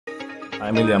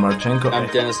I'm Ilya Marchenko. I'm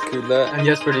Dennis Kudla. I'm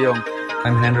Jesper de Jong.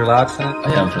 I'm Henry Laaksonen.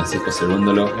 I am Francisco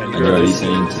Cerundolo, and you are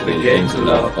listening to the Game to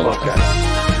Love podcast.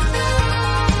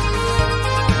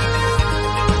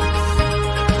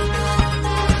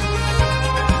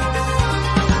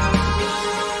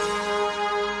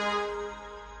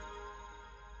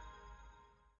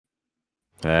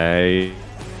 Hey.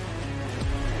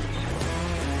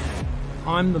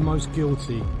 I'm the most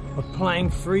guilty of playing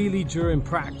freely during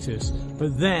practice,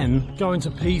 but then going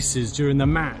to pieces during the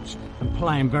match and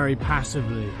playing very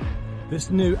passively. This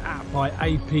new app by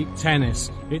Peak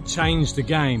Tennis, it changed the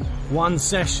game. One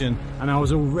session and I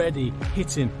was already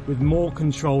hitting with more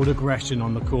controlled aggression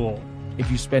on the court. If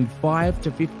you spend 5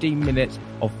 to 15 minutes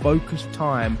of focused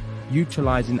time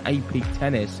utilising Peak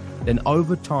Tennis, then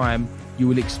over time you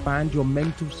will expand your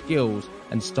mental skills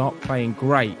and start playing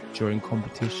great during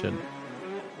competition.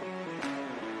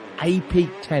 Peak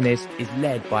Tennis is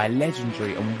led by a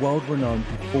legendary and world-renowned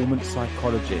performance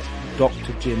psychologist,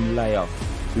 Dr. Jim Layer,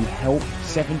 who helped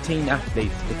 17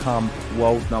 athletes become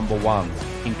world number ones,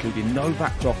 including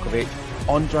Novak Djokovic,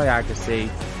 Andre Agassi,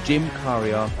 Jim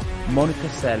Courier, Monica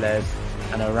Seles,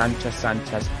 and Arantxa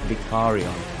Sanchez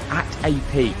Vicario. At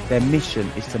Peak, their mission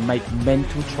is to make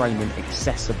mental training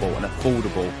accessible and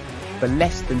affordable. For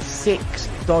less than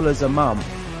 $6 a month,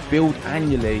 billed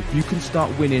annually, you can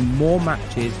start winning more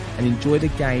matches and enjoy the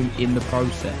game in the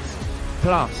process.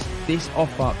 Plus, this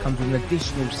offer comes with an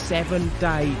additional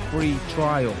 7-day free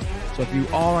trial. So if you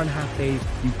are unhappy,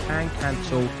 you can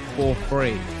cancel for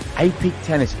free. Peak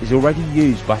Tennis is already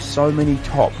used by so many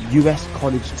top US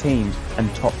college teams and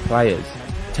top players.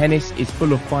 Tennis is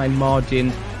full of fine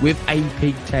margins. With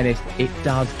Peak Tennis, it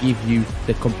does give you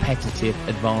the competitive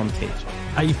advantage.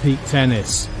 Peak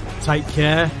Tennis. Take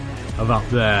care of up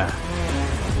there.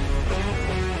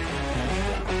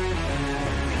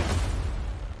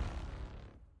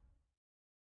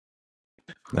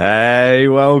 Hey,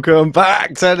 welcome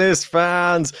back, tennis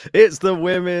fans. It's the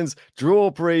women's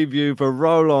draw preview for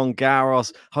Roland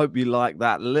Garros. Hope you like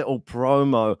that little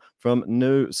promo from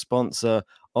new sponsor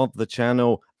of the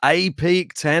channel,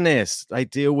 Peak Tennis. They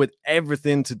deal with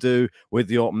everything to do with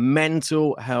your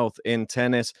mental health in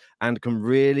tennis and can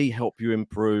really help you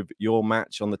improve your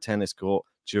match on the tennis court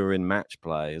during match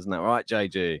play. Isn't that right,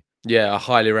 JG? Yeah, I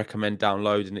highly recommend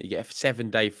downloading it. You get a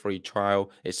 7-day free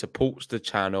trial. It supports the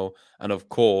channel. And of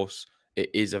course, it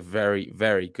is a very,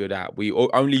 very good app. We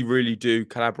only really do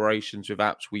collaborations with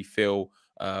apps we feel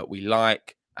we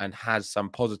like and has some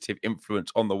positive influence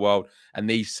on the world. And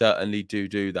these certainly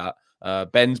do that.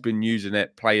 Ben's been using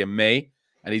it, playing me,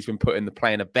 and he's been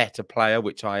playing a better player,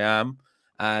 which I am.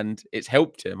 And it's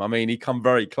helped him. I mean, he come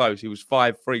very close. He was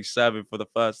 5-3 serving for the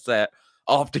first set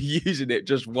after using it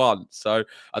just once. So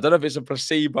I don't know if it's a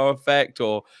placebo effect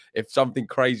or if something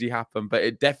crazy happened, but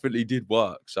it definitely did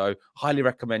work. So highly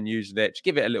recommend using it. Just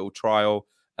give it a little trial.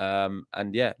 And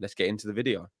yeah, let's get into the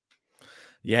video.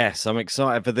 Yes, I'm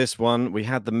excited for this one. We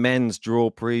had the men's draw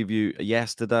preview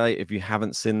yesterday. If you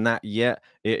haven't seen that yet,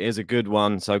 it is a good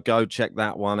one. So go check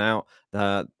that one out.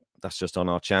 That's just on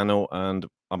our channel. And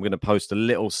I'm going to post a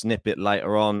little snippet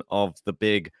later on of the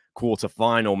big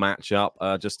quarterfinal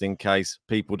matchup, just in case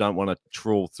people don't want to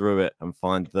trawl through it and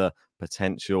find the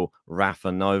potential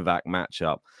Rafa Novak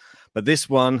matchup. But this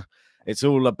one, it's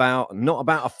all about, not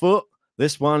about a foot.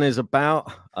 This one is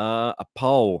about a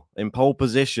pole, in pole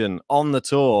position on the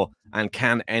tour, and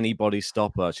can anybody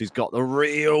stop her? She's got the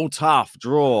real tough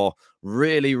draw,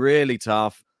 really, really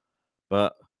tough.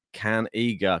 But can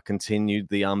Iga continue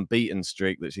the unbeaten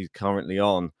streak that she's currently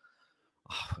on?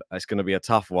 It's going to be a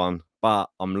tough one, but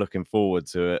I'm looking forward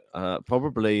to it.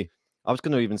 Probably, I was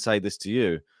going to even say this to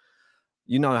you.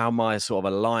 You know how my sort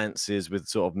of alliances with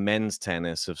sort of men's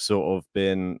tennis have sort of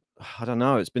been, I don't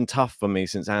know, it's been tough for me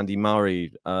since Andy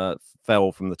Murray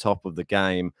fell from the top of the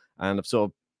game. And I've sort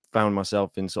of found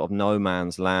myself in sort of no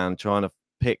man's land, trying to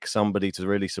pick somebody to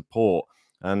really support.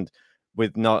 And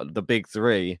with not the big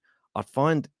three, I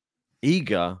find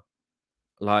Iga,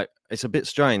 like, it's a bit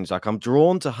strange. Like, I'm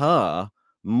drawn to her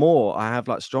more. I have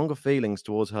like stronger feelings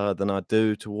towards her than I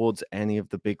do towards any of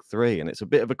the big three, and it's a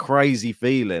bit of a crazy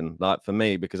feeling, like, for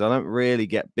me, because I don't really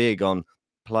get big on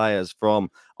players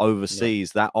from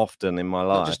overseas that often in my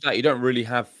life. Not just that, you don't really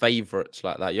have favorites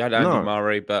like that. You had Andy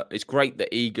Murray, but it's great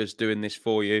that Iga's doing this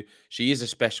for you. She is a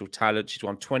special talent. She's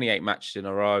won 28 matches in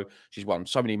a row. She's won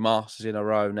so many Masters in a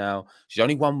row now. She's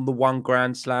only won the one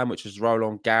Grand Slam, which was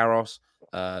Roland Garros,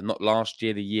 not last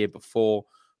year, the year before.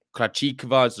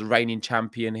 Krajcikova is the reigning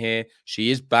champion here. She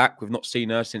is back. We've not seen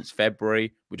her since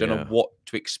February. We don't know what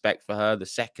to expect for her. The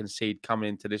second seed coming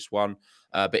into this one.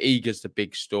 But Iga's the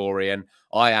big story. And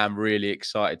I am really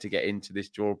excited to get into this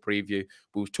draw preview.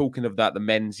 We were talking about the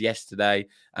men's yesterday.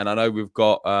 And I know we've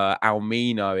got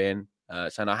Almino in.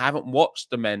 Saying I haven't watched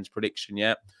the men's prediction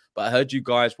yet. But I heard you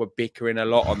guys were bickering a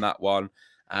lot on that one.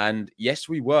 And yes,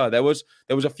 we were. There was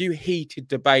a few heated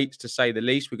debates, to say the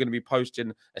least. We're going to be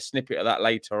posting a snippet of that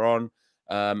later on.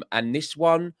 And this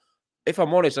one, if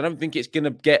I'm honest, I don't think it's going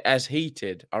to get as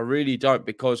heated. I really don't,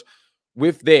 because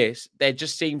with this, there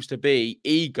just seems to be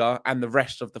Iga and the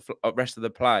rest of the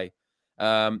play.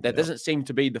 There doesn't seem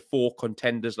to be the four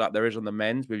contenders like there is on the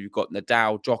men's, where you've got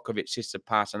Nadal, Djokovic,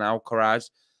 Tsitsipas, and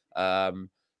Alcaraz.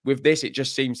 With this, it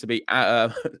just seems to be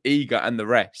Iga and the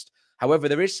rest. However,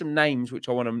 there is some names which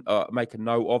I want to make a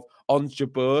note of. Ons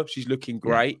Jabeur, she's looking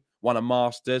great. Won a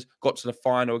Masters, got to the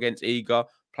final against Iga,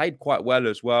 played quite well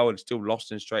as well, and still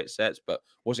lost in straight sets, but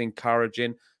was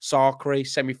encouraging. Sakari,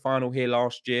 semi-final here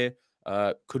last year,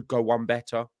 could go one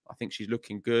better. I think she's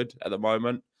looking good at the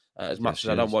moment. As much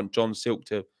as I don't want John Silk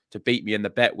to beat me in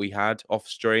the bet we had off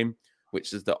stream,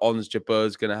 which is that Ons Jabeur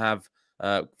is going to have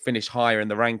finish higher in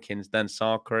the rankings than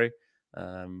Sakari.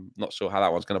 Not sure how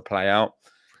that one's going to play out.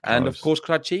 And, of course,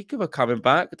 Krajcikova coming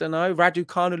back. I don't know.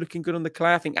 Raducanu looking good on the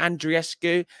clay. I think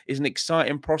Andreescu is an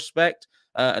exciting prospect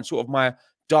and sort of my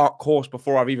dark horse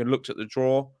before I've even looked at the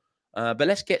draw. But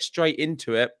let's get straight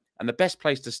into it. And the best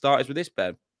place to start is with this,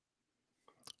 Ben.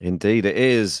 Indeed, it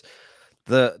is.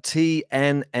 The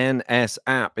TNNS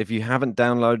app. If you haven't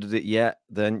downloaded it yet,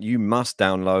 then you must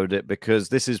download it, because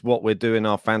this is what we're doing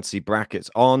our fancy brackets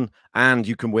on. And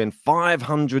you can win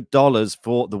 $500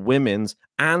 for the women's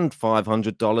and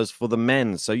 $500 for the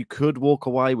men's. So you could walk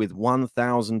away with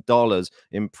 $1,000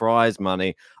 in prize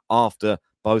money after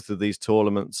both of these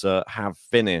tournaments have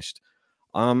finished.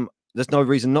 There's no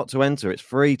reason not to enter. It's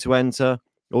free to enter.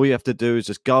 All you have to do is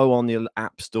just go on the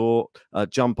app store,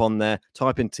 jump on there,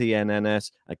 type in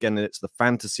TNNS. Again, it's the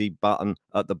fantasy button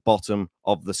at the bottom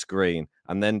of the screen.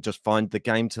 And then just find the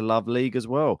Game to Love League as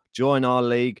well. Join our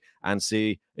league and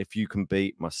see if you can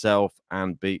beat myself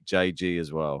and beat JG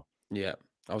as well. Yeah,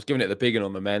 I was giving it the big one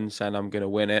on the men, saying I'm going to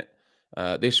win it.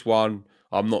 This one,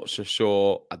 I'm not so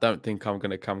sure. I don't think I'm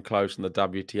going to come close on the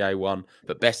WTA one,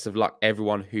 but best of luck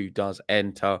everyone who does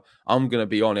enter. I'm going to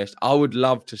be honest. I would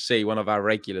love to see one of our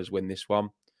regulars win this one.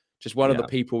 Just one of the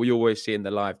people we always see in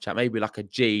the live chat, maybe like a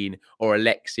Jean or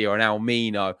Alexi or an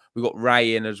Almino. We've got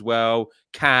Ray in as well.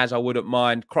 Kaz, I wouldn't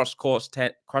mind. Cross-court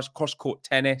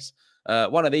tennis.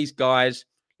 One of these guys.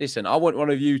 Listen, I want one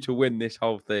of you to win this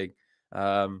whole thing.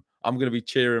 I'm going to be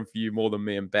cheering for you more than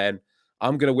me and Ben.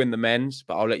 I'm going to win the men's,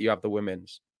 but I'll let you have the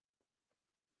women's.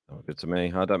 Oh, good to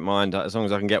me. I don't mind. As long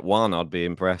as I can get one, I'd be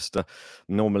impressed.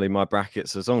 Normally, my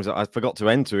brackets, as long as I forgot to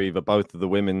enter either both of the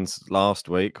women's last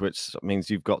week, which means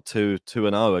you've got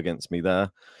 2-0 against me there,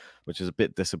 which is a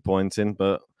bit disappointing.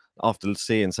 But after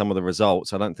seeing some of the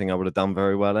results, I don't think I would have done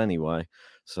very well anyway.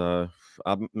 So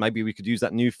maybe we could use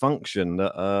that new function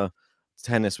that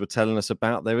tennis were telling us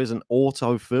about. There is an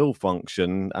autofill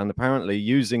function, and apparently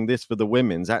using this for the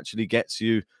women's actually gets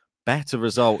you better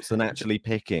results than actually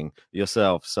picking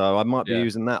yourself. So I might be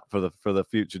using that for the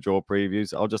future draw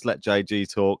previews. I'll just let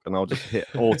JG talk and I'll just hit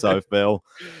autofill.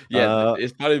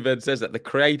 It's funny Ben says that. The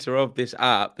creator of this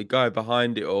app, the guy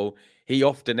behind it all, he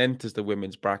often enters the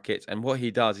women's brackets, and what he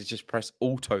does is just press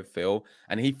autofill,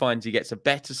 and he finds he gets a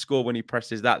better score when he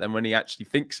presses that than when he actually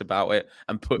thinks about it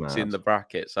and puts in the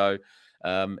bracket. So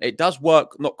it does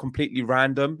work not completely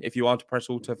random. If you are to press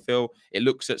autofill, it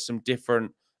looks at some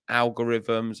different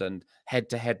algorithms and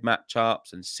head-to-head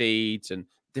matchups and seeds and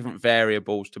different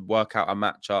variables to work out a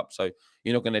matchup. So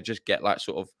you're not going to just get like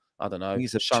sort of, I don't know,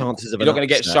 chances of you're not going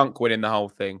to get Shunk winning the whole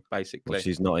thing, basically. Well,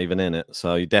 she's not even in it,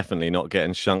 so you're definitely not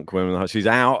getting Shunk winning. She's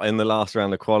out in the last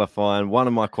round of qualifying. One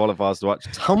of my qualifiers to watch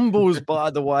tumbles by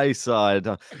the wayside.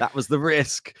 That was the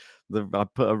risk. I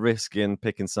put a risk in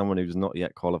picking someone who's not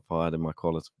yet qualified in my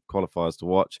qualifiers to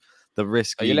watch. The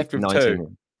risk. You're left with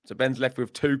 2. So Ben's left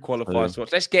with 2 qualifiers to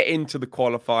watch. Let's get into the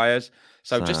qualifiers.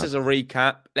 So just as a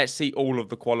recap, let's see all of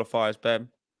the qualifiers, Ben.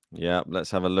 Yeah, let's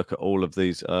have a look at all of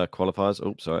these qualifiers.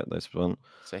 Oh, sorry, this one.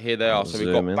 So here they are. So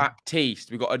we've got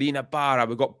Baptiste, we've got Arina Barra,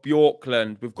 we've got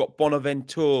Bjorkland, we've got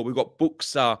Bonaventure, we've got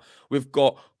Buxa, we've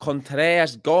got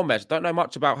Contreras Gomez. Don't know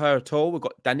much about her at all. We've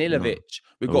got Danilovic,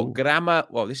 we've got Grama.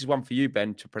 Well, this is one for you,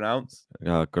 Ben, to pronounce.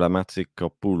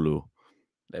 Grammatikopoulou.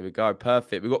 There we go.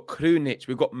 Perfect. We've got Krunic.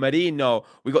 We've got Marino.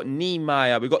 We've got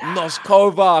Niemeyer. We've got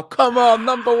Noskova. Come on,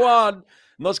 number 1.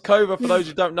 Noskova, for those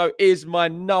who don't know, is my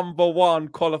 #1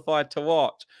 qualifier to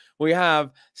watch. We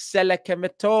have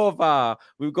Selekemetova,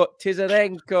 we've got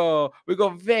Tizarenko, we've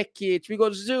got Vekic, we've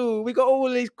got Zhu, we've got all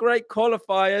these great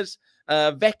qualifiers.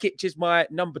 Vekic is my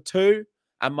 #2,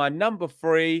 and my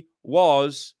 #3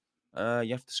 was, you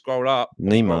have to scroll up.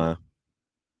 Niemeyer.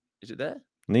 Is it there?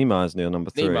 Niemeyer's near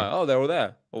 #3. Niemeyer. Oh, they're all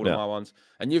there. All of my ones.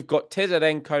 And you've got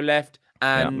Tizarenko left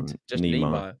and just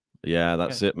Niemeyer. Yeah,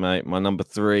 that's it, mate. My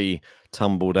 #3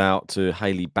 tumbled out to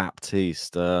Hailey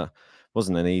Baptiste.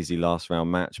 Wasn't an easy last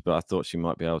round match, but I thought she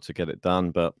might be able to get it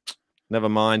done. But never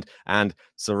mind. And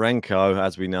Tsarenko,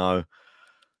 as we know,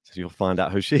 so you'll find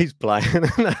out who she's playing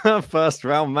in her first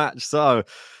round match. So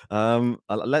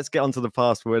let's get on to the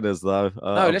past winners, though.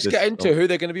 No, let's get into who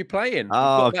they're going to be playing. We've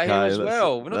got that here as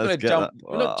well. We're not going to jump.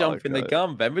 We're not jumping the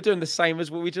gun, Ben. We're doing the same as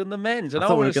what we did on the men's. And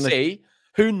I want to see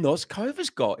who Noskova's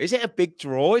got. Is it a big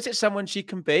draw? Is it someone she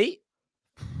can beat?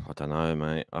 I don't know,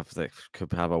 mate. I think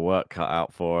could have a work cut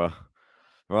out for her.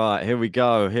 Right, here we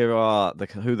go. Here are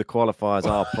who the qualifiers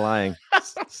are playing.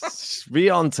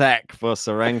 Swiatek for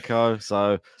Tsarenko.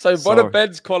 So one of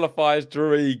Ben's qualifiers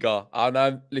drew Iga.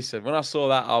 And listen, when I saw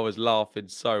that, I was laughing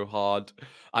so hard.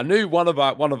 I knew one of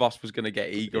us was going to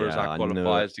get Iga as our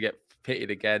qualifiers to get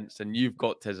pitted against, and you've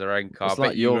got Tsarenko. I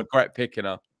bet you regret picking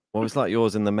her. Well, it's like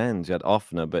yours in the men's. You had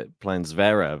Offner, but playing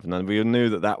Zverev, and then we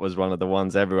knew that was one of the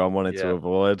ones everyone wanted to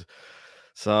avoid.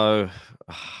 So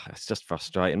it's just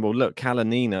frustrating. Well, look,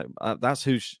 Kalinina, that's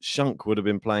who Shunk would have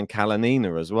been playing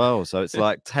Kalinina as well. So it's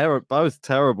like both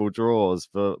terrible draws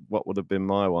for what would have been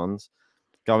my ones.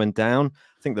 Going down,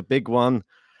 I think the big one,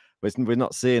 we're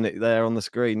not seeing it there on the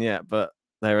screen yet, but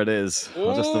there it is.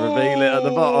 I'll just reveal it at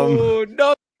the bottom.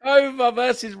 Noskova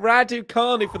versus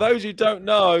Raducanu. For those who don't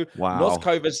know,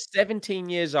 Noskova's 17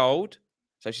 years old.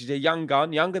 So she's a young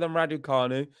gun, younger than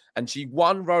Raducanu, and she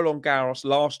won Roland Garros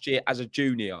last year as a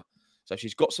junior. So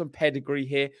she's got some pedigree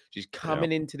here. She's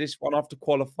coming into this one after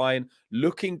qualifying,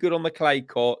 looking good on the clay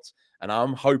courts, and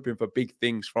I'm hoping for big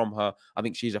things from her. I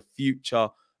think she's a future,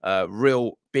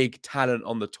 real big talent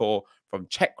on the tour from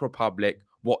Czech Republic.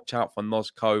 Watch out for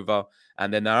Noskova.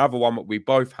 And then the other one that we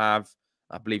both have,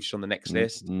 I believe she's on the next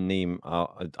list.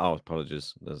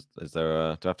 Apologies. Is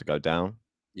there do I have to go down?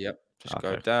 Yep. Just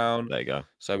go down. There you go.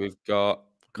 So we've got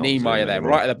Niemeyer there,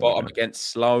 right at the bottom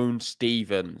against Sloane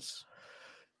Stephens.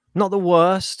 Not the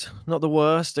worst. Not the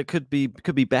worst. It could be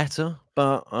better,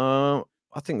 but I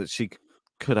think that she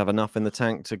could have enough in the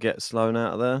tank to get Sloane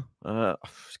out of there.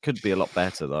 Could be a lot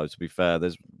better though. To be fair,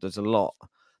 there's a lot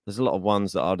of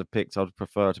ones that I'd have picked. I'd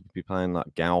prefer to be playing like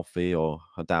Galfi or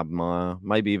Haddad Meyer,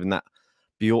 maybe even that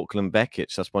Bjorklund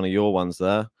Vekic. That's one of your ones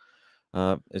there.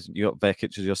 You got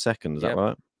Vekic as your second, is that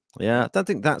right? Yeah, I don't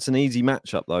think that's an easy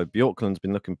matchup though. Bjorklund's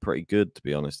been looking pretty good, to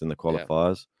be honest, in the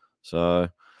qualifiers. So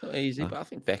not easy, but I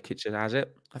think Vekic has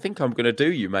it. I think I'm going to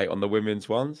do you, mate, on the women's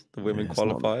ones, the women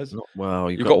qualifiers.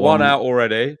 You've got one out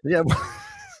already. Yeah.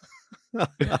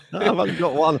 I've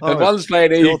got one. And one's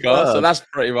playing Iga, so that's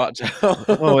pretty much.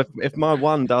 Well, if my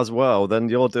one does well, then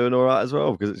you're doing all right as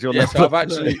well because it's your. Yeah, so I've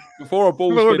actually before a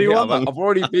ball's been hit, I've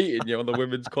already beaten you on the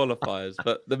women's qualifiers,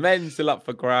 but the men's still up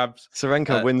for grabs.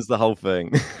 Tsarenko wins the whole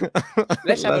thing.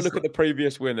 Let's have a look at the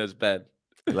previous winners, Ben.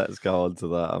 Let's go on to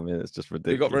that. I mean, it's just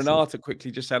ridiculous. We got Renata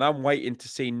quickly just saying, I'm waiting to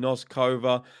see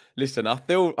Noskova. Listen, I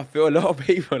feel a lot of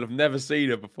people have never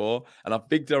seen her before, and I've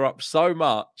bigged her up so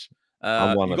much.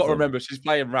 You've got to remember, she's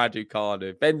playing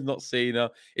Raducanu. Ben's not seen her.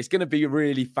 It's going to be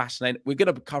really fascinating. We're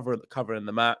going to cover in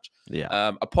the match.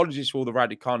 Yeah. Apologies for all the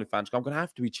Raducanu fans. I'm going to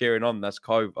have to be cheering on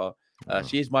Noskova.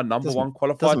 She is my #1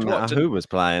 qualifier. Doesn't matter who was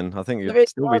playing. I think you'd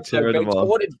still be cheering them on. I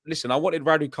wanted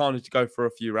Raducanu to go for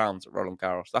a few rounds at Roland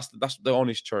Garros. That's the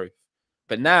honest truth.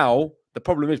 But now the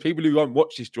problem is people who won't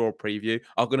watch this draw preview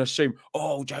are going to assume,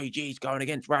 oh, JG's going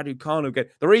against Raducanu again.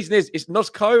 The reason is it's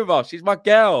Noskova. She's my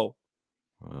girl.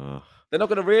 They're not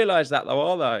going to realise that, though,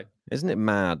 are they? Isn't it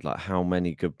mad, like how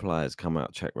many good players come out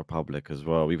of Czech Republic as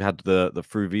well? We've had the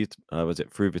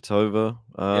Fruhvitova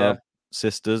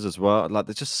sisters as well. Like,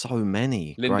 there's just so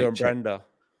many. Linda and Brenda.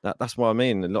 That's what I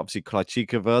mean. And obviously,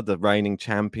 Krajcikova, the reigning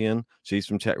champion, she's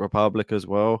from Czech Republic as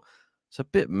well. It's a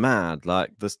bit mad,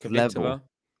 like this level.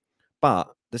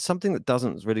 But there's something that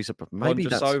doesn't really surprise. Maybe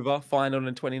that's over final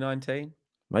in 2019.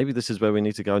 Maybe this is where we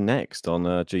need to go next on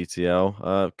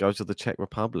GTL. Go to the Czech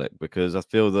Republic because I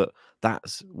feel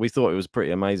we thought it was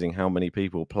pretty amazing how many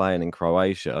people playing in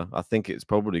Croatia. I think it's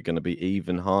probably going to be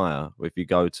even higher if you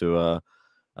go to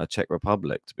Czech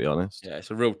Republic, to be honest. Yeah,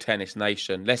 it's a real tennis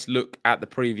nation. Let's look at the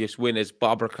previous winners.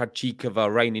 Barbara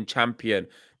Krajcikova, reigning champion,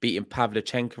 beating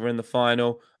Pavlyuchenkova in the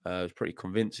final. It was pretty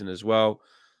convincing as well.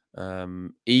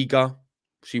 Iga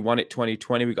She won it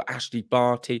 2020. We got Ashley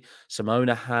Barty,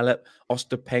 Simona Halep,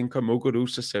 Ostapenko,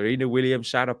 Muguruza, Serena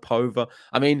Williams, Sharapova.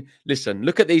 I mean, listen,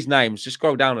 look at these names. Just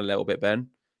scroll down a little bit, Ben.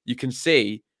 You can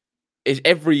see is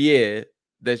every year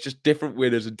there's just different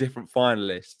winners and different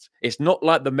finalists. It's not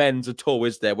like the men's at all,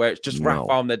 is there? Where it's just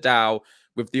Rafael Nadal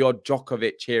with the odd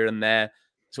Djokovic here and there,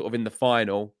 sort of in the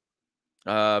final.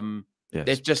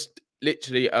 There's just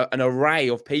literally an array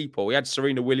of people. We had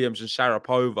Serena Williams and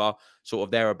Sharapova sort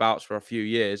of thereabouts for a few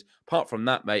years. Apart from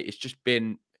that, mate, it's just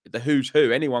been the who's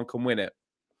who. Anyone can win it.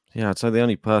 Yeah, I'd say the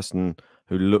only person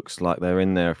who looks like they're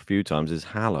in there a few times is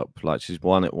Halep. Like she's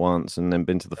won it once and then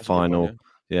been to the final.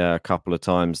 A couple of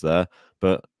times there.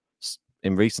 But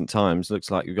in recent times, looks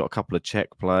like you've got a couple of Czech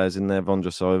players in there,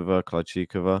 Vondrasova,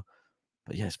 Krejcikova.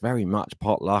 But yeah, it's very much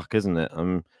pot luck, isn't it?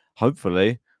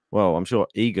 Hopefully, well, I'm sure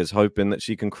Iga's hoping that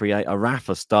she can create a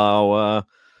Rafa-style,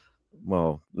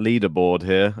 leaderboard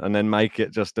here and then make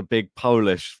it just a big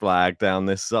Polish flag down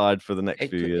this side for the next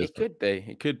few years. It could be.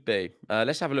 It could be.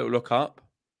 Let's have a little look up.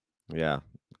 Yeah.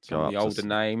 Some of the older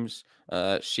names.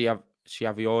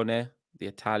 Schiavone, the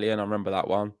Italian. I remember that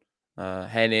one.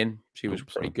 Henin, she was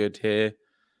pretty good here.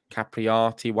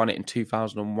 Capriati won it in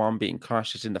 2001, beating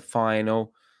Crashes in the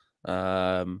final.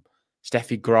 Steffi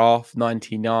Graf,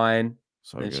 99.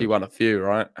 And she won a few,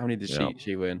 right? How many did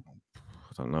she win?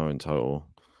 I don't know in total.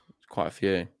 Quite a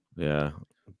few. Yeah,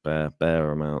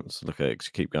 bare amounts. Look at it.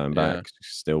 She keep going back.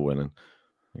 She's still winning.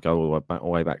 Go all the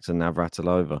way back to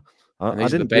Navratilova.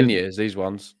 These are the Beniers, these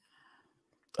ones.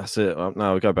 That's it.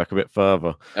 No, we go back a bit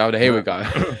further. Oh, here we go.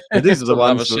 These are the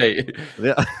ones. Sheet.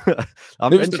 Yeah.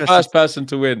 Who was the first person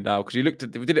to win now? Because we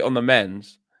did it on the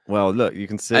men's. Well, look, you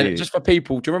can see. And just for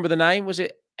people, do you remember the name? Was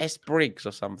it S. Briggs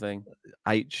or something?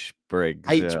 H.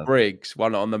 Briggs. Briggs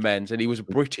won it on the men's, and he was a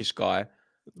British guy.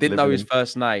 Didn't know his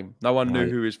first name. No one knew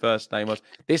who his first name was.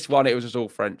 This one, it was just all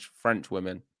French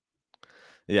women.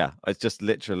 Yeah, it's just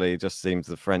literally just seems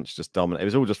the French just dominate. It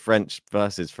was all just French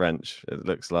versus French, it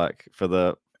looks like, for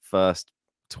the first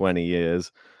 20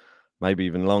 years, maybe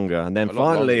even longer. And then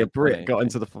finally a Brit got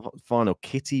into the final.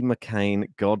 Kitty McCain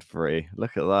Godfrey.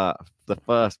 Look at that. The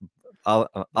first other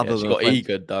than she got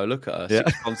Egan though. Look at her.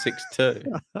 6'1",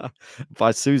 6'2".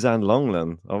 By Suzanne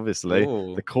Longland, obviously.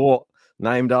 Ooh. The court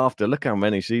named after. Look how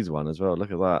many she's won as well.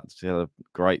 Look at that. She had a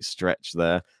great stretch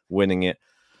there, winning it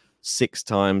 6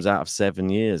 times out of 7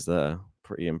 years there.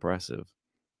 Pretty impressive.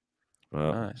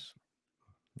 Well, nice.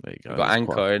 There you go. We've got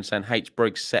Anchor and saying H.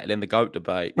 Briggs settling the GOAT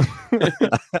debate.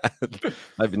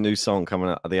 Maybe a new song coming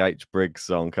out, the H. Briggs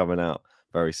song coming out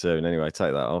very soon. Anyway,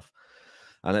 take that off.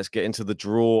 And let's get into the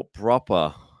draw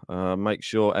proper. Make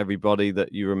sure, everybody,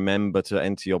 that you remember to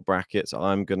enter your brackets.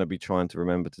 I'm going to be trying to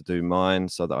remember to do mine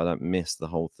so that I don't miss the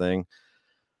whole thing.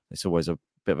 It's always a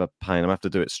bit of a pain. I'm going to have to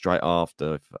do it straight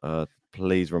after.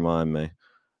 Please remind me.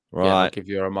 Right. Yeah, I'll give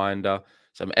you a reminder.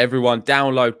 So everyone,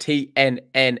 download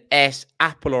TNNS,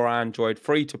 Apple or Android,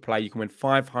 free to play. You can win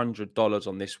 $500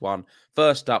 on this one.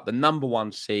 First up, the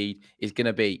 #1 seed is going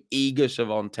to be Iga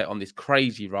Swiatek on this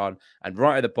crazy run. And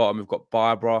right at the bottom, we've got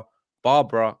Barbara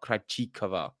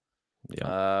Krejcikova.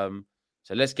 Yeah.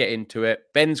 So let's get into it.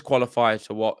 Ben's qualified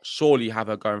to what? Surely have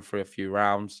her going through a few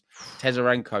rounds.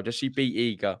 Tezarenko, does she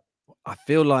beat Iga? I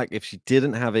feel like if she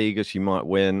didn't have Iga, she might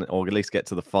win or at least get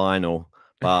to the final.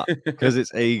 But because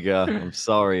it's Iga, I'm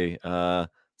sorry,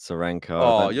 Tsarenko.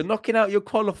 Oh, you're knocking out your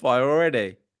qualifier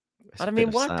already. I mean,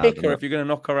 why pick her if you're going to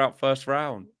knock her out first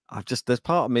round? There's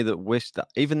part of me that wished that,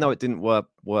 even though it didn't work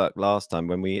last time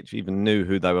when we even knew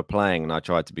who they were playing and I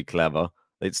tried to be clever,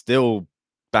 it still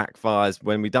backfires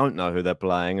when we don't know who they're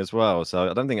playing as well. So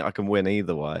I don't think I can win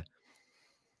either way.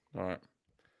 All right.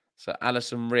 So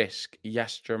Alison Risk,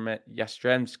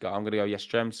 Yastremska. I'm going to go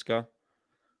Yastremska.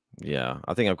 Yeah,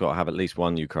 I think I've got to have at least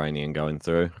one Ukrainian going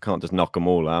through. I can't just knock them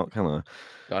all out, can I?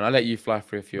 Go on, I'll let you fly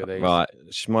through a few of these. Right,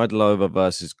 Schmeidlova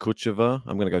versus Kucheva.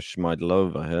 I'm going to go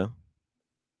Schmeidlova here.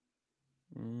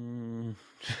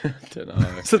 I don't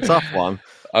know. It's a tough one.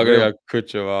 I'm going to go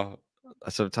Kucheva.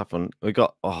 That's a tough one. We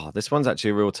got, this one's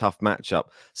actually a real tough matchup.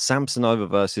 Samsonova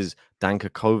versus Danka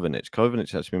Kovanic. Kovanic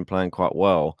has been playing quite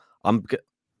well.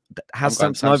 Has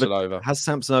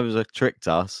Samsonova tricked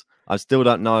us? I still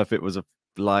don't know if it was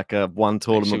like a one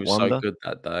tournament wonder. She was so good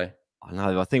that day. I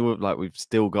know. I think we've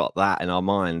still got that in our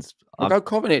minds. I'll go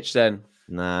Kovanic then.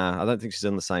 Nah, I don't think she's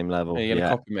on the same level. You're going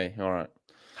to copy me. All right.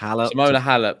 Simona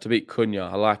Halep to beat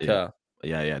Cunha. I like her.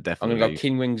 Yeah, definitely. I'm going to go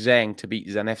Qinwen Zheng to beat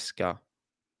Zanevska.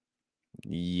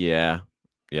 Yeah,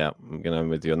 I'm going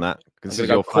with you on that. I'm going to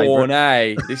go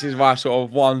Cornet. This is my sort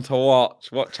of one to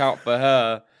watch. Watch out for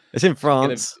her. It's in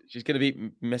France. She's going to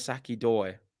beat Misaki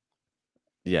Doi.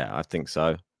 Yeah, I think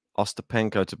so.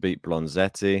 Ostapenko to beat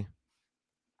Blonzetti.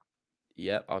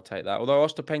 Yep, I'll take that. Although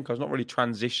Ostapenko's not really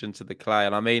transitioned to the clay.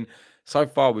 And I mean, so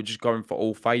far we're just going for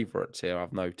all favourites here,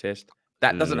 I've noticed.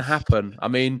 That doesn't Ugh. happen. I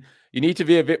mean, you need to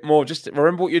be a bit more, just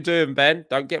remember what you're doing, Ben.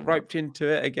 Don't get roped into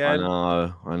it I again.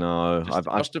 know, I know.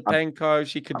 Just Ostapenko,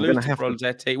 she could I'm lose gonna to have to.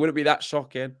 Bronzetti. It wouldn't be that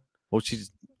shocking. Well,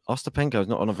 Ostapenko's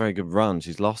not on a very good run.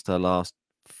 She's lost her last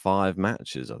 5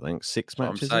 matches, I think. 6 That's what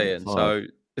I'm matches, is it? saying. 5. So,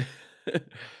 did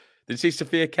you see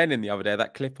Sophia Kenin the other day?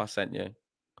 That clip I sent you.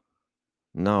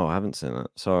 No, I haven't seen it.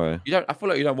 Sorry. You don't. I feel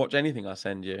like you don't watch anything I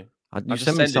send you. You just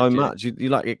send me send it so to you. much. You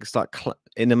like it's like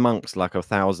in amongst like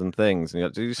 1,000 things. And you're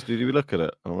like, did you look at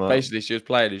it? I'm like, Basically, she was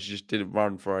playing and she just didn't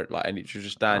run for it. Like, and she was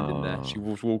just standing there. She oh,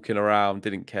 was walking around,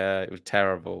 didn't care. It was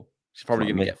terrible. She's it's probably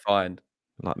like going to me, get fined.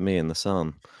 like me in the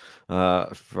sun.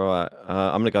 Right.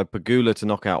 I'm gonna go Pagula to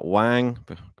knock out Wang.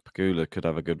 Pagula could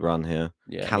have a good run here.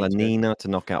 Yeah, me too. Kalinina to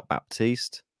knock out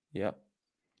Baptiste. Yep.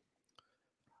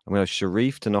 I'm gonna go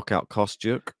Sharif to knock out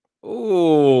Kostyuk.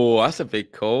 Oh, that's a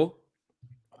big call.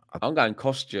 I'm going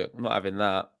Kostyuk. I'm not having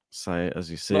that. Say it as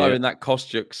you see Not it. having that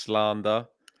Kostyuk slander.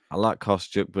 I like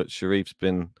Kostyuk, but Sharif's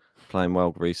been playing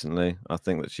well recently. I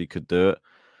think that she could do it.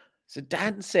 So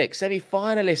Dancek,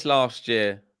 semi-finalist last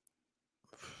year.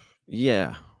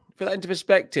 Yeah, Put that into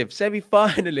perspective.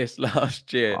 Semi-finalist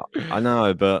last year. I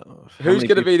know, but Who's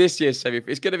going to be this year's semi?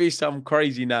 It's going to be some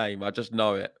crazy name. I just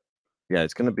know it. Yeah,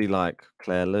 it's going to be like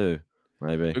Claire Lou,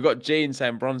 maybe. We've got Jean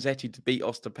saying Bronzetti to beat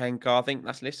Ostapenko. I think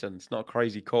listen, it's not a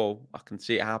crazy call. I can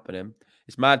see it happening.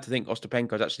 It's mad to think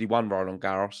Ostapenko's actually won Roland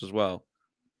Garros as well.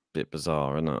 Bit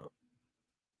bizarre, isn't it?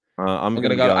 I'm going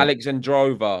to go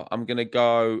Alexandrova. I'm going to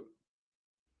go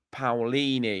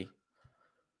Paolini.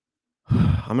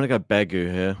 I'm going to go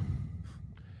Begu here.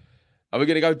 Are we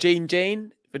going to go Jean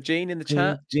for Jean in the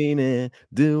chat? Jeannie,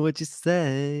 do what you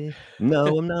say.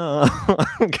 No, I'm not.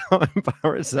 I'm going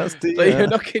Paris. That's the. So you're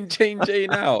knocking Jean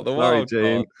out. The Sorry, wild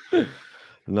Jean. card.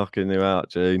 Knocking him out,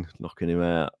 Jean. Knocking him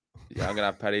out. Yeah, I'm going to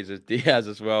have Perez Diaz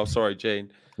as well. Sorry, Jean.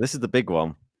 This is the big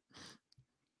one.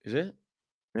 Is it?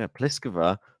 Yeah,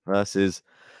 Pliskova versus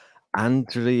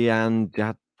Andrian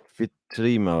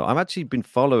Vitrimo. I've actually been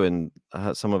following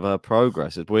some of her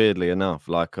progress, weirdly enough,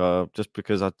 like just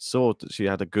because I saw that she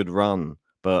had a good run,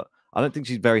 but I don't think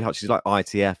she's very hot. She's like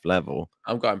ITF level.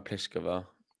 I'm going Pliskova.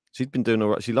 She's been doing all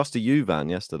right. She lost to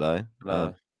Juvan yesterday,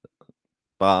 No.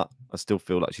 but I still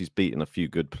feel like she's beaten a few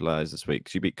good players this week.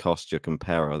 She beat Kostyuk and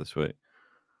Pera this week.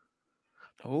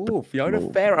 Oh, Fiona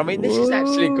Ferro. I mean, this is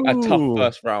actually a tough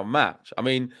first round match. I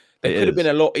mean, there could have been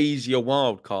a lot easier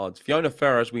wild cards. Fiona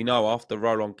Ferro, as we know, after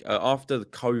the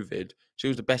COVID, she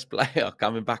was the best player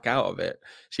coming back out of it.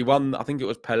 She won, I think it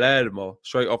was Palermo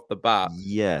straight off the bat.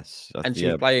 Yes. And she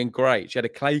was playing great. She had a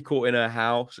clay court in her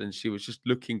house and she was just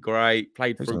looking great,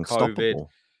 played through COVID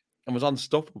and was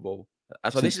unstoppable.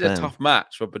 So this is a tough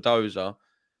match for Badoza.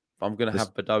 I'm going to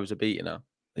have Badoza beating her.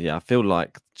 Yeah, I feel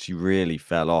like she really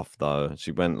fell off though.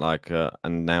 She went like,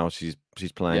 and now she's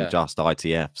playing just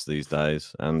ITFs these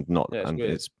days, and not.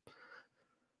 That's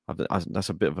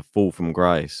a bit of a fall from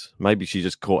grace. Maybe she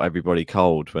just caught everybody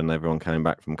cold when everyone came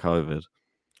back from COVID.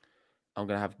 I'm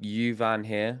gonna have Juvan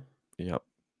here. Yep.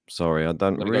 Sorry, I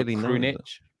don't really know.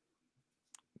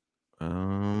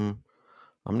 I'm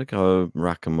gonna go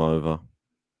Rakhimova.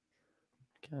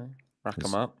 Okay, rack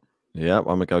them up. Yeah, I'm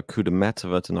going to go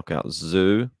Kudermetova to knock out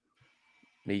Zhu.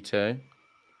 Me too.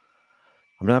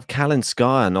 I'm going to have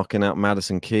Kalinskaya knocking out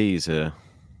Madison Keys here.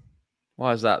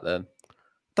 Why is that then?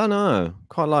 Don't know.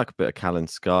 Quite like a bit of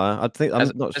Kalinskaya. I think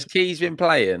has Keys been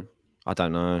playing? I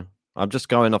don't know. I'm just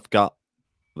going off gut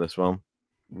for this one.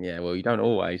 Yeah, well, you don't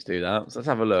always do that. So let's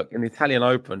have a look. In the Italian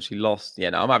Open, she lost. Yeah,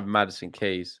 no, I'm having Madison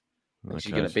Keys. Okay.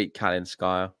 She's going to beat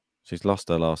Kalinskaya. She's lost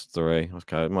her last 3.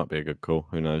 Okay, it might be a good call.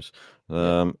 Who knows?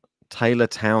 Taylor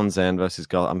Townsend versus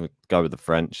I'm going to go with the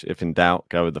French. If in doubt,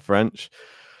 go with the French.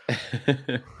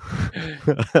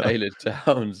 Taylor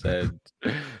Townsend.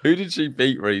 Who did she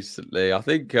beat recently? I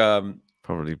think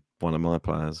probably one of my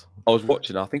players. I was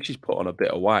watching. I think she's put on a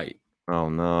bit of weight. Oh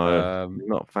no!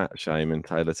 Not fat shaming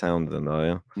Taylor Townsend, are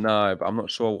you? No, but I'm not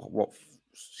sure what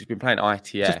she's been playing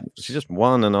ITF. She just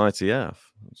won an ITF.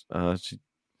 She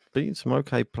beat some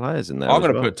okay players in there. I'm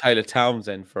going to put Taylor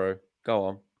Townsend through. Go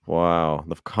on. Wow,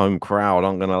 the home crowd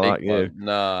aren't going to like you.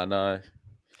 No.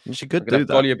 She could do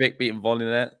that. Voljevic beating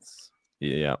Volinets.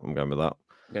 Yeah, I'm going with that.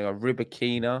 I'm going to go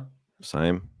Rybakina.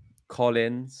 Same.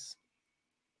 Collins.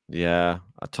 Yeah,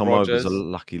 Tomova's a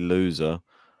lucky loser.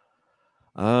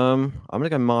 I'm going to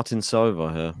go Martin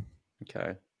Sova here.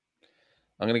 Okay.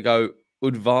 I'm going to go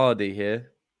Udvardy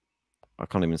here. I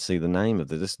can't even see the name of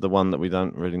this. This is the one that we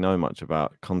don't really know much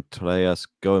about. Contreras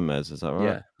Gomez, is that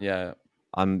right? Yeah.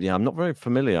 I'm not very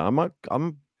familiar. I might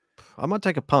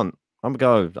take a punt I'm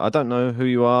going. I don't know who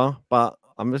you are, but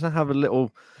I'm just gonna have a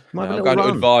little. Might have a I'm little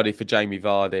going to run. Vardy for Jamie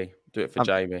Vardy. Do it for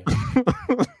Jamie.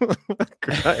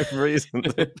 Great reason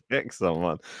to pick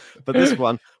someone. But this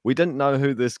one, we didn't know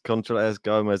who this Contreras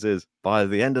Gomez is. By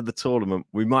the end of the tournament,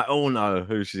 we might all know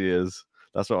who she is.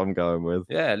 That's what I'm going with.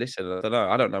 Yeah, listen, I don't know.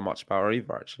 I don't know much about her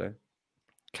either, actually.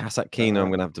 Kasatkina, I'm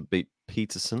going to have to beat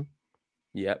Peterson.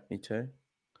 Yep, me too.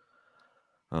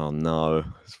 Oh, no.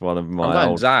 It's one of my I'm going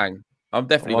old... Zhang. I'm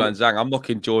definitely going Zhang. I'm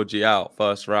knocking Georgie out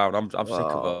first round. I'm sick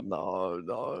of her.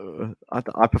 No.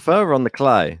 I prefer her on the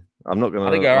clay. I'm not going to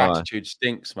I think her lie. attitude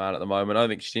stinks, man, at the moment. I don't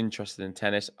think she's interested in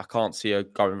tennis. I can't see her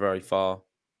going very far.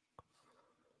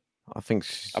 I think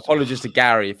she's... Apologies to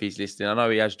Gary if he's listening. I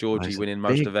know he has Georgie winning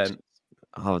most events.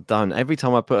 Oh, don't. Every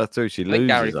time I put her through, she I loses. think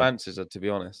Gary fancies her, to be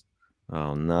honest.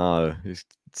 Oh, no. He's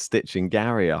stitching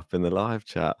Gary up in the live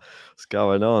chat. What's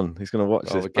going on? He's going to watch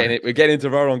this. We're getting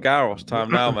into Roland Garros time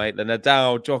now, mate. The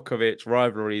Nadal-Djokovic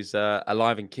rivalry's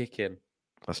alive and kicking.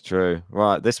 That's true.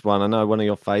 Right, this one, I know one of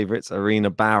your favourites, Arena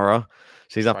Barra.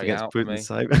 She's up against Putin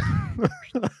Saber.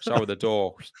 Show the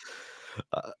door.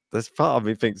 There's part of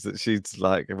me thinks that she's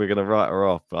like, we're going to write her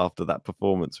off after that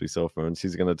performance we saw from her, and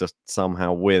she's going to just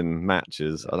somehow win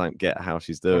matches. I don't get how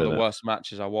she's doing it. One of the worst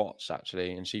matches I watched,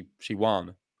 actually, and she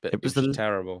won. But it was just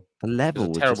terrible. The level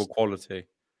was terrible quality.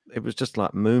 It was just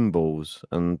like moonballs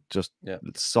and just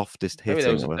softest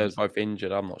hitting. Maybe they was both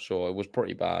injured. I'm not sure. It was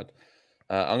pretty bad.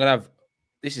 I'm going to have...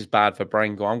 This is bad for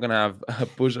Brengle. I'm going to have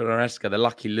Buzareska, the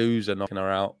lucky loser, knocking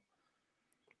her out.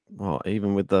 What,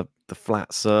 even with the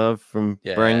flat serve from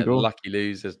Brengle? Yeah, the lucky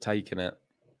loser's taking it.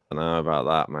 I don't know about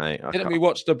that, mate. Didn't we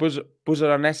watch the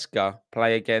Buzareska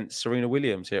play against Serena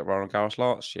Williams here at Roland Garros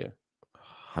last year?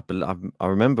 I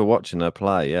remember watching her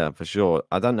play, yeah, for sure.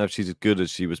 I don't know if she's as good as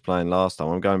she was playing last time.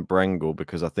 I'm going Brengle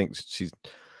because I think she's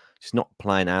not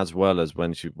playing as well as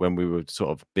when we were sort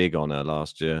of big on her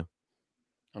last year.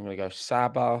 I'm going to go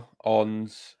Saba,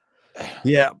 Ons.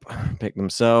 Yep, pick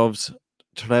themselves.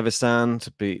 Trevisan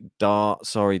to beat Dart.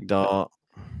 Sorry, Dart.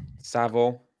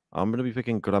 Saville. I'm going to be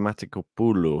picking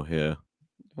Grammatikopoulou here.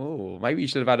 Oh, maybe you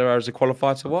should have had her as a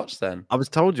qualifier to watch then. I was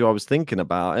told you I was thinking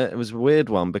about it. It was a weird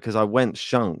one because I went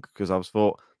Shunk because I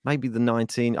thought maybe the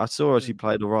 19. I saw her she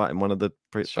played all right in one of the.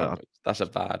 That's a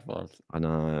bad one. I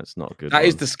know it's not good. That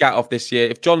is the scat off this year.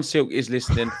 If John Silk is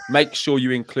listening, make sure you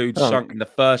include Shunk in the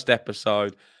first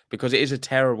episode because it is a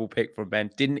terrible pick from Ben.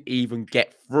 Didn't even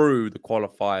get through the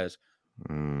qualifiers.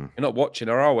 You're not watching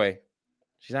her, are we?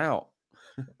 She's out.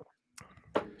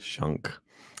 Shunk.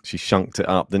 She shunked it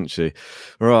up, didn't she?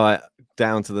 Right,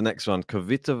 down to the next one.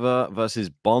 Kvitova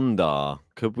versus Bondar.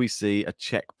 Could we see a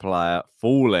Czech player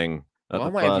falling? I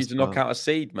might have you to knock out a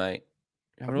seed, mate.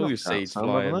 You're having all your seeds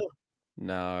flying.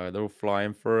 No, they're all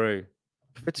flying through.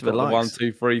 Kvitova likes 1,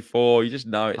 2, 3, 4. You just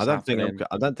know it's happening.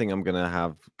 I don't think I'm going to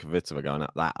have Kvitova going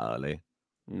out that early.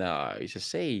 No, it's a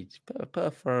seed. Put her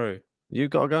through. You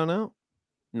got to go now?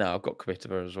 No, I've got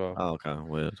Kvitova as well. Oh, okay,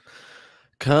 weird.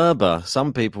 Kerber,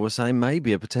 some people were saying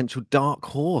maybe a potential dark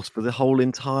horse for the whole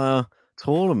entire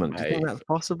tournament. Do you think that's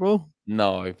possible?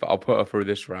 No, but I'll put her through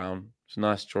this round. It's a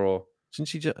nice draw.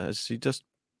 Has she just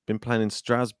been playing in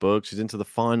Strasbourg? She's into the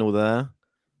final there.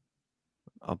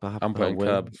 I'm putting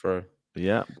Kerber through.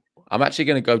 Yeah. I'm actually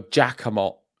going to go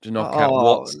Giacomo to knock out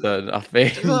Watson. I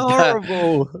think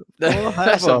horrible.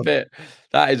 That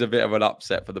is a bit of an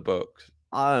upset for the books.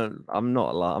 I'm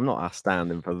not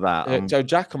standing for that. So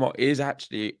Giacomo is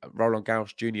actually Roland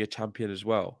Garros junior champion as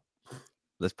well.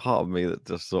 There's part of me that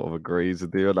just sort of agrees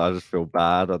with you, and I just feel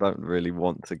bad. I don't really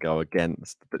want to go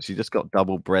against, but she just got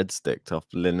double breadsticked off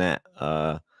Lynette.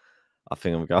 I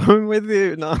think I'm going with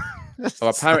you. No. So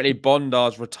apparently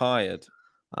Bondar's retired.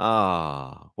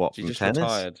 What? She from just tennis?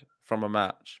 Retired from a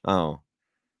match. Oh.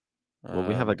 Well,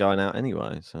 we have her going out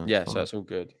anyway. So yeah, so it's all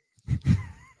good.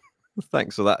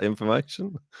 Thanks for that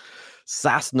information.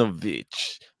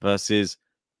 Sasnovich versus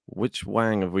which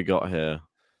Wang have we got here?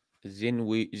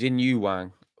 Xinyu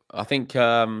Wang. I think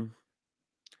I don't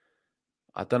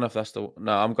know if that's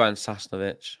no, I'm going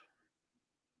Sasnovich.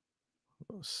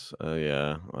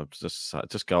 Yeah, I'll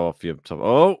just go off your top.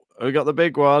 Oh, we got the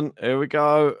big one. Here we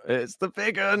go. It's the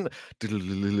big one.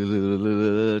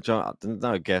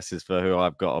 No guesses for who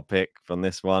I've got to pick from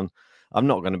this one. I'm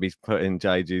not going to be putting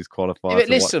JG's qualifier. Yeah,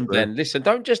 listen, Ben, listen,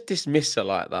 don't just dismiss her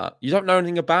like that. You don't know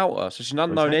anything about her. So she's an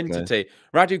unknown entity.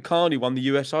 Raducanu won the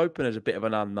US Open as a bit of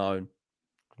an unknown.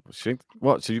 So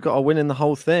you've got to win in the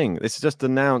whole thing. This is just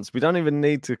announced. We don't even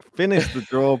need to finish the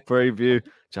draw preview.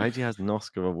 JG has an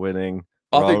Oscar of winning.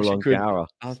 I think she could.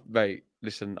 Mate,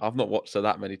 listen, I've not watched her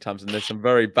that many times, and there's some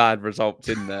very bad results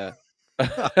in there.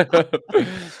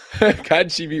 Can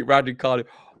she beat Raducanu?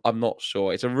 I'm not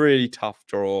sure. It's a really tough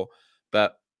draw,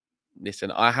 but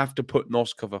listen, I have to put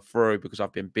Noskova through because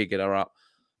I've been bigging her up.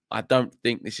 I don't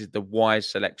think this is the wise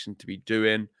selection to be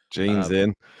doing. Gene's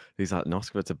in. He's like,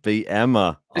 Noskova to beat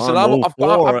Emma. Listen, I'm all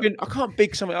for it. I can't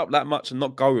big something up that much and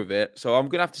not go with it. So I'm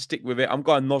gonna have to stick with it. I'm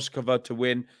going Noskova to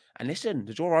win. And listen,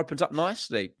 the draw opens up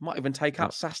nicely. Might even take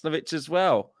out Sasnovich as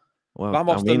well. Well,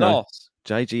 Vamos de nos.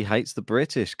 JG hates the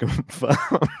British.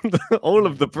 Confirmed. All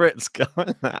of the Brits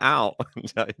going out in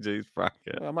JG's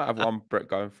bracket. Well, I might have one Brit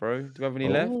going through. Do we have any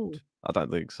left? I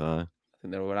don't think so. I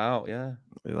think they're all out, yeah.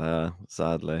 Yeah,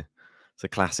 sadly. It's a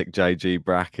classic JG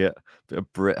bracket. Bit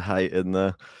of Brit hate in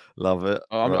there. Love it.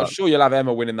 Oh, I'm sure you'll have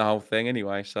Emma winning the whole thing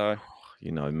anyway, so.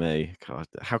 You know me. God,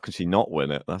 how can she not win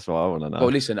it? That's what I want to know. Well,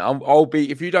 listen, I'll be,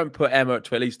 if you don't put Emma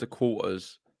to at least the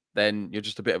quarters, then you're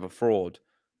just a bit of a fraud.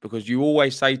 Because you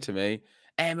always say to me,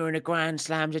 Emma in a Grand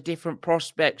Slam's a different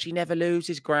prospect. She never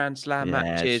loses Grand Slam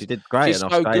matches. She did great She's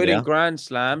in so Australia. good in Grand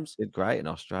Slams. Did great in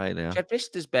Australia. She had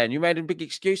blisters, Ben. You made a big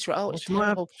excuse for it. Oh, it's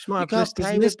terrible. She might You have can't blisters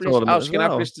play in with this blisters. tournament Oh, as she's going to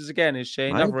have well. blisters again, is she?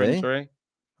 Another Maybe. injury.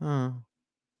 Oh.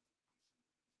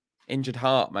 Injured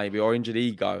heart, maybe, or injured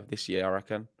ego this year, I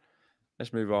reckon.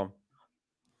 Let's move on.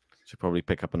 Should probably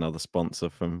pick up another sponsor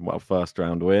from first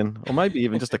round win, or maybe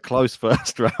even just a close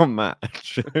first round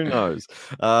match. Who knows?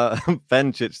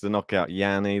 Bencic to knock out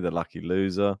Yanni, the lucky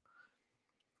loser.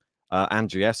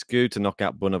 Andreescu to knock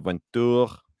out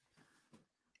Bonaventure.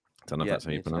 Don't know if that's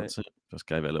how you pronounce it. Just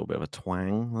gave it a little bit of a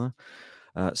twang.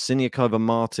 Siniakova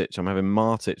Martic. I'm having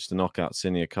Martic to knock out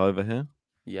Siniakova here.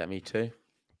 Yeah, me too.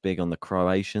 Big on the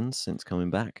Croatians since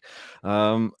coming back.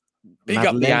 Big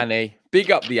up the Annie.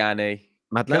 Big up the Annie.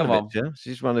 Madlenovic, yeah?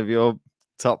 She's one of your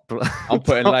top... I'm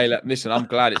putting Layla... Listen, I'm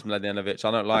glad it's Mladenovic.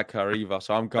 I don't like her either.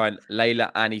 So I'm going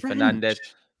Layla, Annie, Fernandez.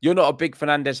 You're not a big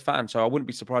Fernandez fan, so I wouldn't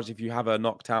be surprised if you have her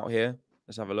knocked out here.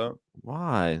 Let's have a look.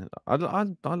 Why? I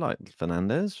like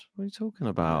Fernandez. What are you talking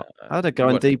about? I had her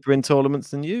going deeper in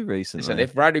tournaments than you recently. Listen,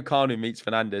 if Raducanu meets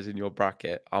Fernandez in your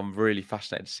bracket, I'm really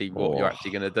fascinated to see what you're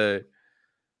actually going to do.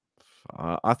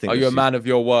 I think. Are you a man of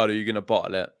your word, or are you going to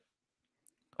bottle it?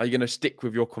 Are you going to stick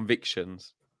with your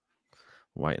convictions?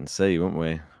 Wait and see, won't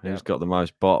we? Who's got the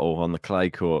most bottle on the clay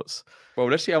courts? Well,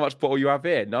 let's see how much bottle you have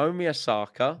here. Naomi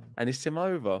Osaka and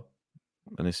Anisimova.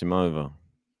 Anisimova.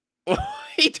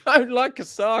 You don't like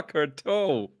Osaka at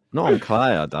all. Not on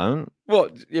clay, I don't.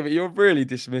 What? Yeah, but you're really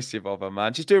dismissive of her,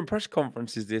 man. She's doing press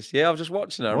conferences this year. I was just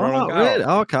watching her. What, really?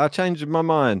 Oh, okay, I changed my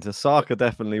mind. Osaka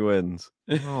definitely wins.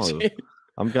 Oh.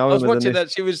 I'm going. I was watching that.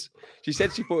 She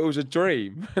said she thought it was a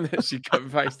dream, and then she got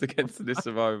faced against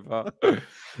Anisimova.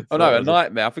 Oh no, a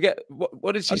nightmare. I forget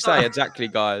what did she say exactly,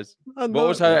 guys. What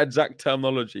was her exact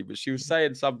terminology? But she was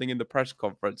saying something in the press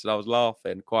conference, and I was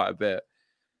laughing quite a bit.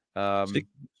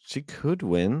 She could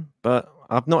win, but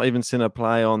I've not even seen her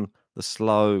play on the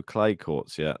slow clay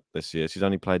courts yet this year. She's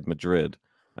only played Madrid,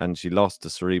 and she lost to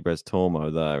Cerebres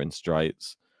Tormo there in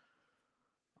straights.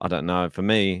 I don't know. For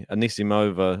me,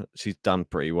 Anisimova, she's done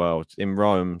pretty well. In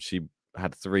Rome, she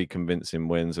had 3 convincing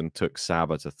wins and took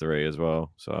Saba to 3 as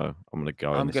well. So I'm going to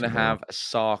go. I'm going to have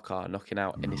Osaka knocking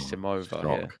out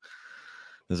Anisimova here.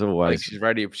 There's always. I think she's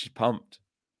ready. She's pumped.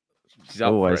 She's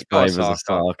always favours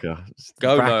Osaka.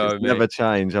 Go Naomi. Never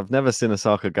change. I've never seen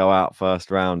Osaka go out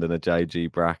first round in a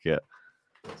JG bracket.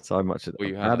 So much.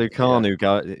 Raducanu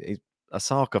go.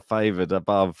 Osaka favoured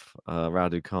above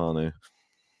Raducanu.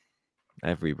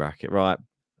 Every bracket, right?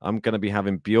 I'm going to be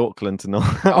having Bjorklund to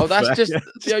knock. Oh, that's just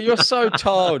you're so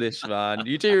childish, man.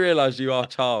 You do realise you are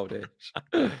childish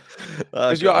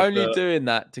because you're only doing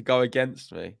that to go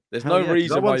against me. There's no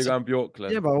reason why you're going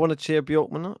Bjorklund. Yeah, but I want to cheer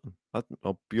Bjorkman up.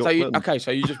 So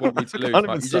you just want me to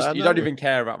lose? You don't even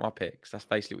care about my picks. That's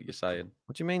basically what you're saying.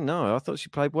 What do you mean? No, I thought she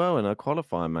played well in her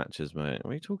qualifying matches, mate.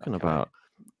 What are you talking about?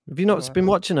 Have you not been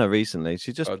watching her recently?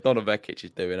 She just Donovekic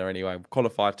is doing her anyway. I'm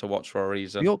qualified to watch for a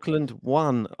reason. Bjorklund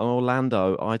won an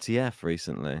Orlando ITF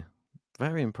recently,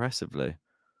 very impressively.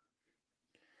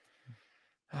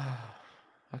 Okay.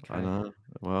 I know.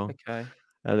 Well, okay.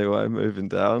 Anyway, moving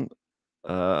down.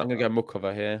 I'm gonna go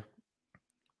Mukova here.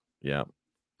 Yeah.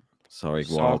 Sorry,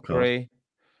 Sakari.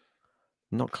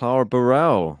 Not Clara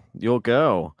Burrell, your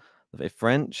girl. A bit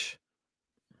French.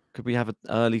 Could we have an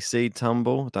early seed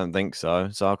tumble? I don't think so.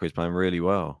 Sakari's playing really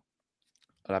well.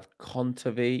 I'll have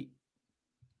Kontaveit.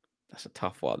 That's a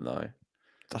tough one, though.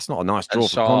 That's not a nice draw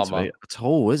for Kontaveit at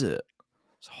all, is it?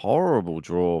 It's a horrible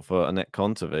draw for Annette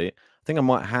Kontaveit. I think I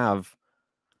might have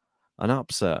an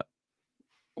upset.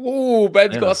 Oh,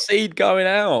 Ben's got a seed going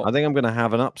out. I think I'm going to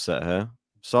have an upset here.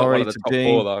 Sorry to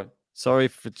Gene. Sorry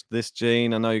for this,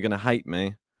 Gene. I know you're going to hate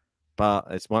me, but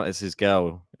it's his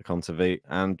girl. Kontaveit,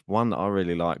 and one that I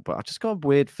really like, but I just got a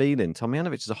weird feeling.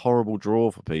 Tomjanovic is a horrible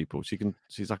draw for people.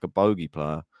 She's like a bogey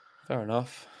player. Fair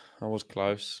enough. I was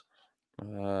close.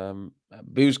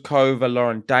 Buzkova,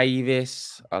 Lauren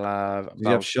Davis. I'll have Do you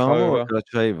have Sharma or Balskova.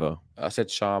 Gracheva? I said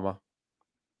Sharma.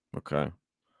 Okay.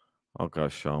 I'll go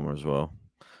Sharma as well.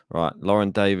 Right.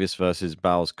 Lauren Davis versus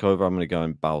Balskova. I'm going to go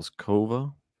in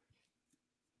Balskova.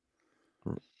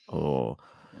 Or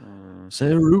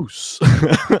Serus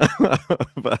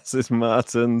versus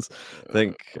Mertens. I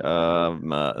think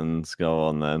Mertens. Go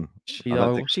on then.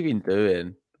 What's she been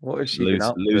doing? What has she been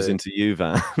up losing to?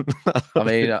 Juvan. I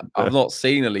mean, I've not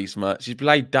seen Elise Mertens. She's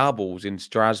played doubles in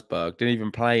Strasbourg. Didn't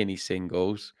even play any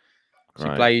singles. She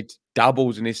played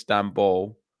doubles in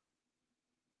Istanbul.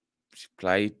 She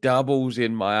played doubles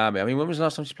in Miami. I mean, when was the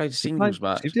last time she played a singles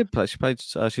match? She did play. She played.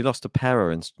 She lost to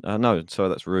Pera in. No, sorry,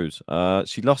 that's Ruse.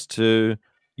 She lost to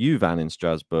Juvan in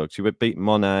Strasbourg. She would beat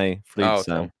Monet,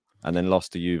 Friedsam, and then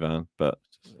lost to Juvan. But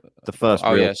the first.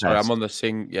 Oh yeah, sorry, I'm on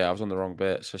the Yeah, I was on the wrong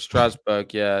bit. So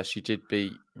Strasbourg, yeah, she did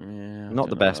beat. Not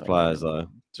the best players though.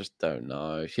 Just don't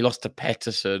know. She lost to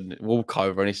Pettersson,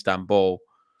 walkover in Istanbul.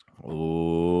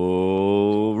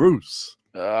 Oh, Ruse.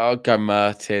 I'll go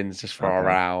Mertens just for a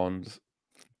round.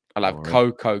 I'll have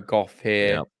Coco Goff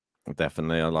here. Yeah,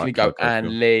 definitely. I like. We go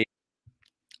Anne Lee.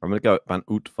 I'm gonna go Van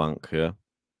Uitvank here.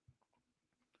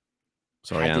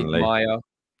 Sorry, Anne Lee. Meyer.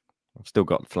 I've still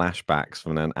got flashbacks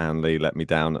from when Anne Lee let me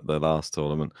down at the last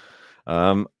tournament.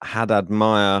 Haddad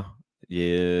Meyer.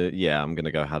 Yeah, I'm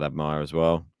gonna go Haddad Meyer as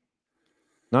well.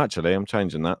 No, actually, I'm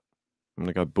changing that. I'm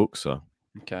gonna go Buxa.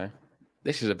 Okay.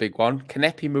 This is a big one.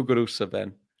 Kanepi Muguruza,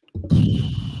 Ben.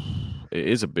 It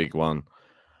is a big one.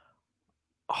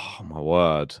 Oh my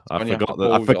word! I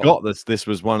forgot this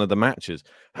was one of the matches.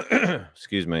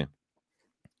 Excuse me.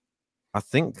 I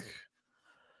think.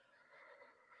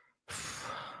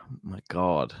 My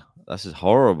God, this is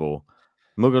horrible.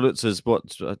 Muguruza's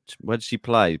where did she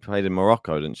play? Played in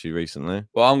Morocco, didn't she, recently?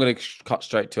 Well, I'm going to cut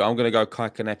straight to it. I'm going to go Kai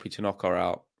Kanepi to knock her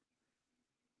out.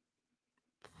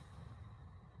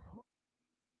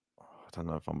 I don't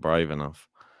know if I'm brave enough.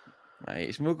 Mate,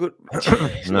 it's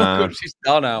Muguruza. She's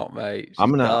done out, mate. I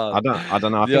don't know. I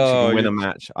think she can win a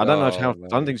match. I don't know how. I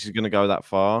don't think she's going to go that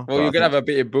far. Well, you're going to have a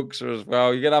bit of Buxa as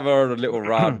well. You're going to have her on a little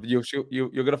run. You're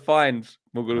going to find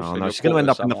Muguruza. Oh, no, she's going to end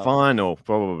up in the final,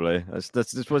 probably. This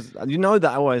was,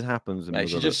 that always happens. Mate,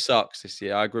 she just sucks this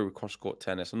year. I agree with cross-court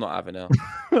tennis. I'm not having her.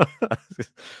 So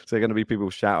there are going to be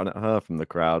people shouting at her from the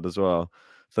crowd as well.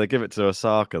 If they give it to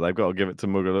Osaka, they've got to give it to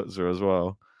Muguruza as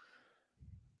well.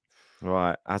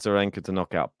 Right, Azarenka to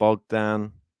knock out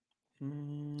Bogdan.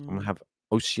 I'm going to have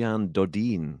Ocean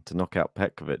Dodin to knock out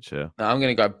Petkovic here. No, I'm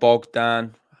going to go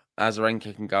Bogdan.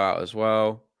 Azarenka can go out as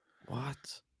well.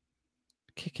 What?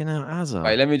 Kicking out Azar?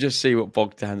 Wait, let me just see what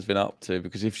Bogdan's been up to,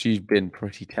 because if she's been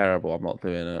pretty terrible, I'm not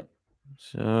doing it.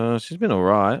 She's been all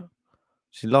right.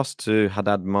 She lost to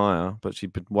Haddad Meyer, but she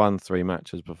won 3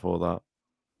 matches before that.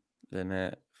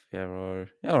 Lynette, Fierro.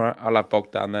 Yeah, all right. I'll have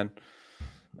Bogdan then.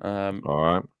 All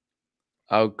right.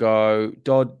 I'll go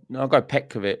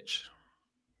Petkovic.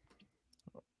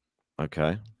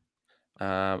 Okay.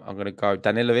 I'm going to go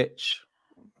Danilovic.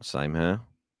 Same here.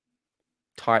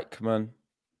 Teichmann.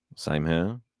 Same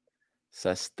here.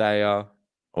 Sestea.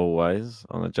 Always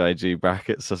on the JG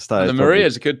bracket. Sestea. The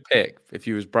Maria's a good pick if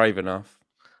you was brave enough.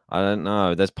 I don't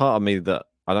know. There's part of me that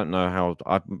I don't know how.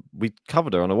 We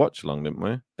covered her on a watch along, didn't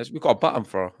we? We've got a button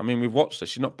for her. I mean, we've watched her.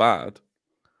 She's not bad.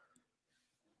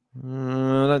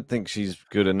 I don't think she's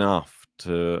good enough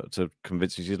to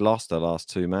convince you. She's lost her last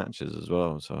 2 matches as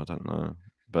well, so I don't know.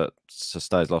 But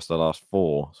Sestea's lost her last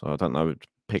 4, so I don't know.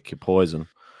 Pick your poison.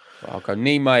 Well, I'll go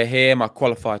Niemeyer here, my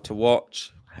qualifier to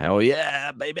watch. Hell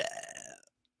yeah, baby.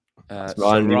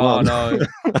 Serrano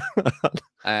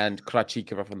and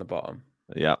Krachikova from the bottom.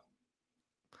 Yeah.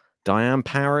 Diane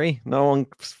Parry. No one's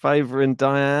favouring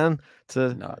Diane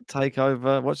to take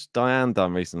over. What's Diane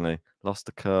done recently? Lost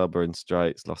to Kerber in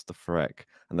straights, lost to Freck.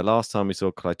 And the last time we saw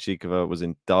Krachikova was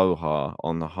in Doha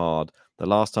on the hard. The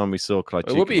last time we saw Krachikova...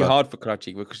 It would be hard for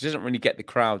Krachikova because she doesn't really get the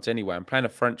crowds anyway. And playing a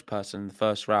French person in the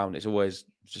first round is always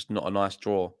just not a nice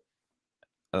draw.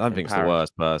 I don't think it's the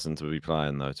worst person to be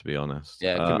playing, though, to be honest.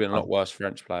 Yeah, it could have been a lot worse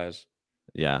French players.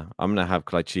 Yeah, I'm going to have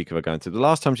Krachikova going to... The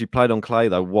last time she played on clay,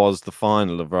 though, was the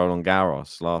final of Roland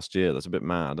Garros last year. That's a bit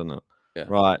mad, isn't it? Yeah,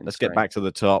 right, let's get back to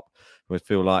the top. We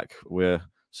feel like we're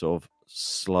sort of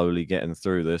slowly getting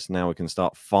through this. Now we can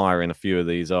start firing a few of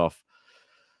these off.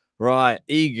 Right,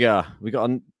 Iga. We got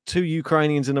 2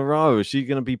 Ukrainians in a row. Is she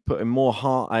going to be putting more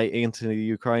heartache into the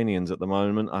Ukrainians at the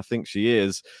moment? I think she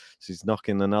is. She's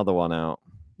knocking another one out.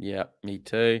 Yeah, me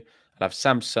too. I'll have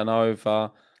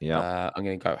Samsonova. Yeah. I'm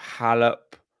going to go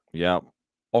Halep, Yeah.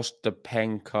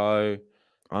 Ostapenko.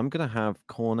 I'm going to have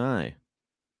Cornet.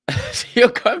 So you're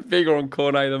going bigger on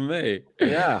Cornet than me.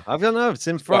 Yeah. I don't know. It's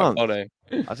in It's quite France. funny.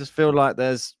 I just feel like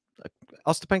there's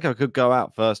Ostapenko could go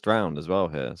out first round as well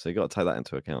here. So you got to take that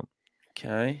into account.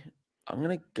 Okay. I'm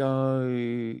going to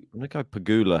go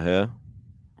Pagula here.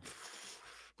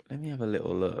 Let me have a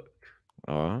little look.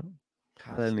 All right.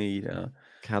 Kalinina.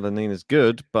 Kalinina's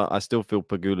good, but I still feel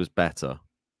Pagula's better.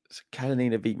 So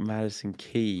Kalinina beat Madison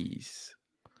Keys.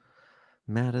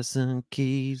 Madison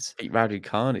Keys. Beat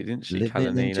Raducanu, didn't she, Living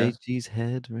in Kalinina? JG's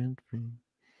head rent free.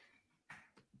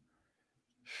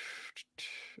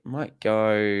 Might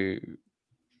go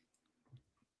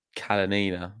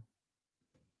Kalinina.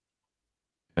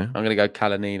 Okay. I'm going to go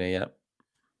Kalinina, yeah.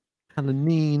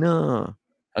 Kalinina.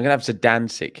 I'm going to have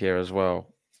Zidancic here as well.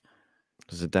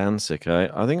 Zidancic, eh?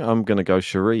 I think I'm going to go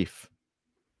Sharif.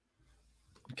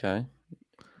 Okay.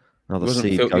 Another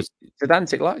seed goes.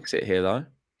 Zidancic likes it here, though.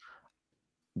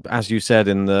 As you said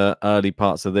in the early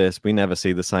parts of this, we never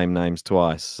see the same names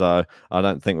twice. So I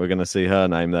don't think we're going to see her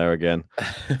name there again.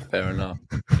 Fair enough.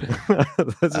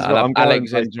 This is what I'm going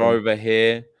Alexandrova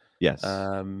here. Yes.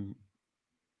 I'm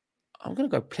going to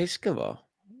go Pliskova.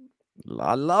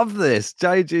 I love this.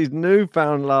 JG's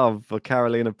newfound love for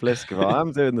Carolina Pliskova.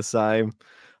 I'm doing the same.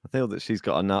 I feel that she's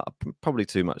got enough, probably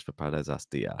too much for Paredes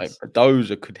Diaz.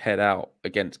 Dozer could head out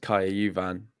against Kaya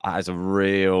Juvan. That is a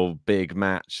real big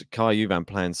match. Kaya Juvan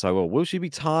playing so well. Will she be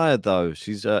tired though?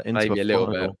 She's into maybe a little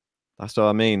bit. That's what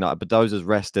I mean. Like Badoza's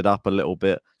rested up a little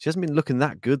bit. She hasn't been looking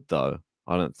that good though.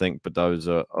 I don't think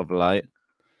Badoza of late.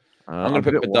 I'm going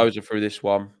to put Badoza through this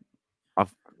one.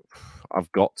 I've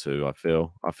got to. I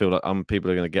feel like people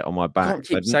are going to get on my back. I can't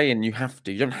keep saying you have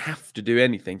to. You don't have to do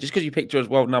anything. Just because you picked her as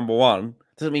world number one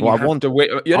doesn't mean you have to win.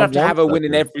 You don't have to have her win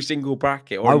in every single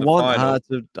bracket. Or I want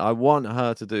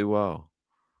her to do well.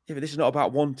 Yeah, but this is not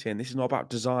about wanting. This is not about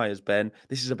desires, Ben.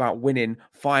 This is about winning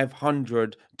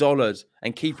 $500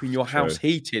 and keeping your house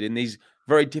heated in these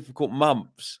very difficult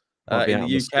months in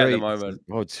the UK at the moment.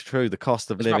 Well, it's true. The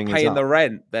cost of It's living about paying the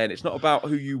rent, Ben. It's not about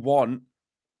who you want.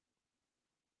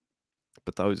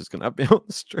 But those is going to have me on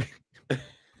the street.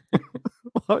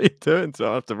 What are you doing? So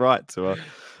I have to write to her.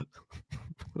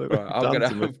 Right, I'm going to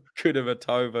have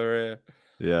Kudermetova here.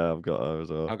 Yeah, I've got her as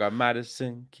well. I've got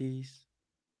Madison Keys.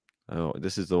 Oh,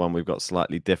 this is the one we've got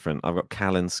slightly different. I've got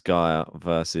Kalinskaya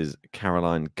versus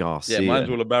Caroline Garcia. Yeah, mine's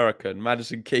all American.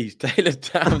 Madison Keys, Taylor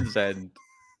Townsend.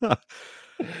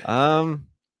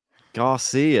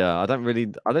 Garcia. I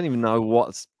don't even know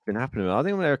what's been happening. I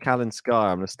think I'm going to go Kalinskaya.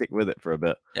 I'm going to stick with it for a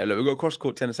bit. Yeah, look, we've got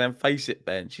cross-court tennis and face it,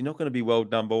 Ben. She's not going to be world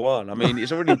number one. I mean,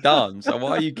 it's already done. So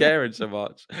why are you caring so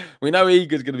much? We know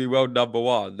Iga's going to be world number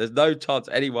one. There's no chance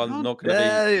anyone's not going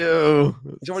to be. You.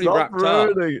 It's already wrapped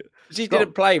up. She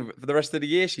didn't play for the rest of the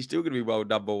year. She's still going to be world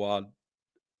number one.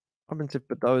 I mean, if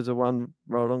Badoza won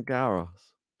Roland Garros.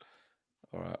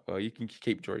 All right. Well, you can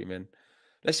keep dreaming.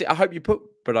 Let's see. I hope you put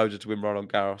Badoza to win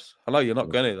Roland Garros. I know you're not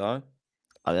going to, though.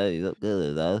 I know you're not going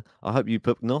to, though. I hope you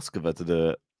put Noskova to do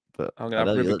it. But I'm going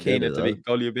to have Rybakina to beat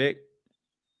Golubic.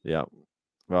 Yeah.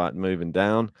 Right, moving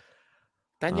down.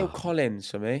 Danielle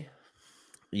Collins for me.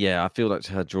 Yeah, I feel like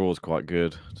her draw's quite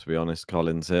good, to be honest.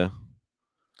 Collins here.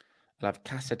 I'll have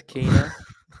Kasatkina.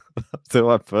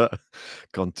 Do I put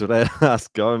Contreras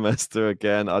Gomez to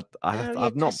again?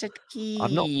 I've not.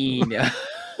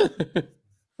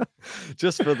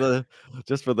 just for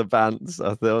the bands,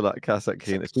 I feel like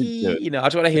Kasatkina. I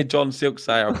just want to hear John Silk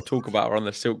say or talk about her on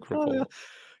the Silk Report.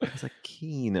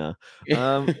 Kasatkina.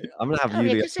 I'm gonna have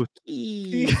Yulia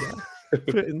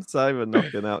putting Saber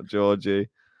knocking out Georgie.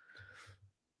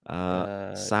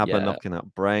 Saber knocking out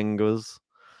Brangles.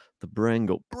 The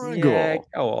Brangle. Yeah,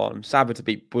 go on. Saber to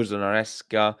beat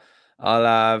Buznareska. I'll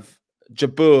have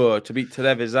Jabeur to beat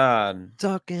Televisan.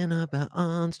 Talking about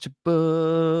Ans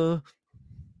Jabeur.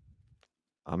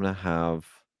 I'm going to have...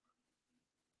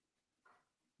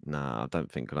 Nah, I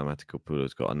don't think Grammatical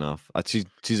Pula's got enough.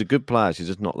 She's a good player. She's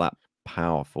just not that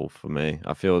powerful for me.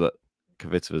 I feel that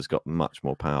Kvitova's got much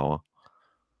more power.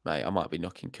 Mate, I might be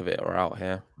knocking Kvitova out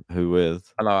here. Who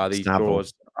with? I know how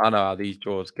these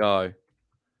draws go.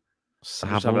 I'm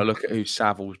just having a look at who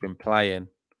Savil's been playing.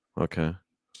 Okay.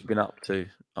 He's been up to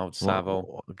old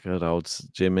Savile. Good old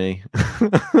Jimmy.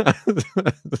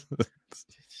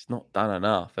 She's not done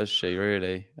enough, has she,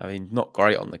 really? I mean, not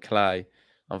great on the clay.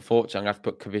 Unfortunately, I'm going to have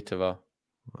to put Kvitova.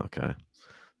 Okay.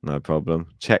 No problem.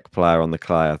 Czech player on the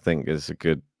clay, I think, is a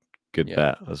good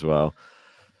bet as well.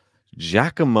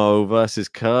 Giacomo versus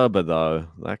Kerber, though.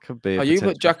 That could be. You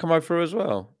put Giacomo through as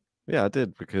well? Yeah, I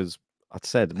did, because I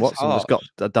said Watson has got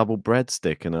a double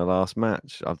breadstick in her last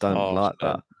match. I don't like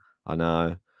that. I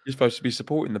know. You're supposed to be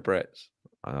supporting the Brits.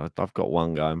 I've got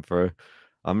one going through.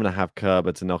 I'm going to have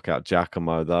Kerber to knock out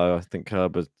Giacomo, though. I think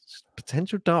Kerber's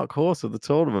potential dark horse of the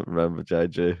tournament, remember,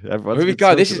 JG? Everyone's Here we been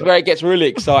go. This talking is about- where it gets really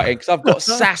exciting because I've got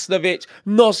Sasnovich,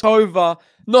 Noskova.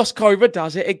 Noskova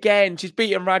does it again. She's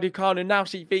beaten Raducanu. Now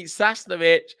she beats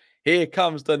Sasnovich. Here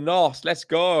comes the Nos. Let's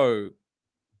go.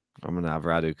 I'm going to have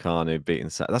Raducanu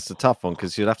beating That's a tough one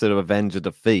because you'd have to avenge a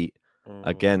defeat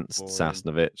against boring.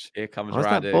 Sasnovich. Here comes Why is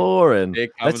Radu. that boring? Here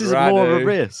comes This is Radu. more of a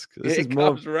risk. This Here is more.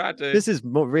 comes Radu. This is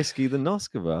more risky than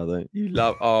Noskova, I think. You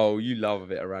love a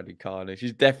bit of Raducanu.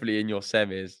 She's definitely in your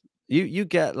semis. You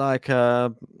get like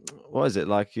what is it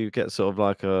like? You get sort of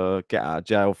like a get out of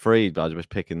jail free by just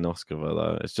picking Noskova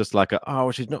though. It's just like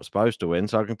she's not supposed to win,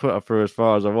 so I can put her through as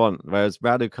far as I want. Whereas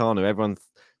Raducanu,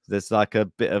 there's like a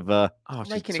bit of a she's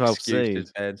making 12 excuses,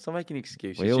 seed. Ben. Stop making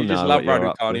excuses. We all You just know love what you're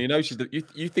up Raducanu. to. You know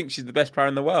you think she's the best player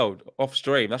in the world off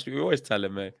stream. That's what you're always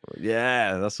telling me.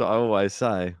 Yeah, that's what I always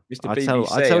say. Mr. I BBC,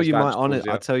 tell as you my Vance calls honest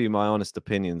you. I tell you my honest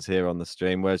opinions here on the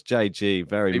stream. Whereas JG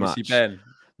BBC Ben.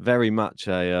 very much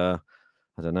a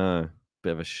I don't know,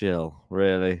 bit of a shill,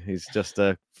 really. He's just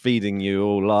feeding you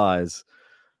all lies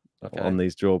on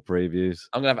these draw previews.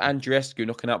 I'm gonna have Andreescu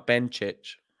knocking out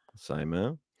Bencic. Same,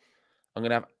 man. I'm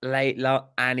gonna have Leila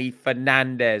Annie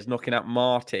Fernandez knocking out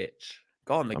Martic.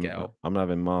 Go on, the girl. I'm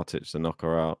having Martic to knock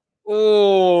her out.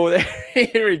 Oh,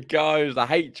 here he goes. The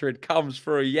hatred comes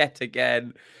through yet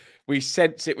again. We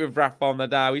sense it with Rafa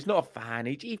Nadal. He's not a fan.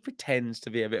 He pretends to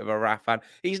be a bit of a Rafa fan.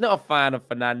 He's not a fan of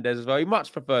Fernandez as well. He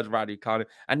much prefers Raducanu.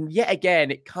 And yet again,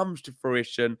 it comes to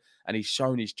fruition, and he's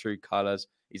shown his true colours.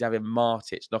 He's having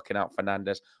Martic knocking out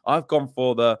Fernandez. I've gone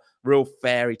for the real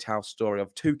fairy tale story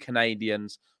of two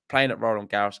Canadians playing at Roland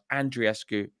Garros,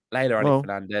 Andreescu, Leila Annie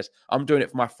Fernandez. I'm doing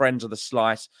it for my friends of the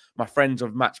Slice, my friends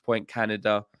of Matchpoint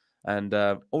Canada, and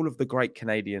all of the great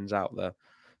Canadians out there.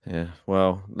 Yeah,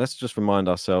 well, let's just remind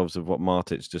ourselves of what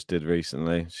Martic just did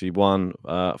recently. She won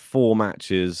 4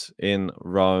 matches in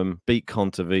Rome, beat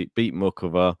Kontaveit, beat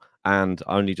Mukova, and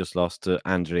only just lost to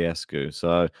Andreescu.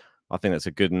 So I think that's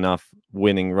a good enough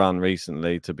winning run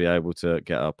recently to be able to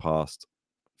get her past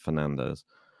Fernandez.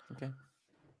 Okay.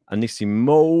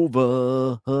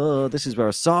 Anisimova. This is where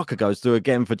Osaka goes through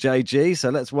again for JG. So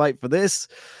let's wait for this.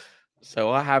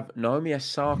 So I have Naomi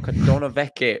Osaka, Donna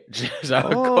Vekic. So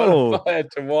I'm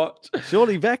qualified to watch.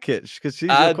 Surely Vekic, because she's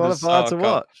your qualified to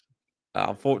watch.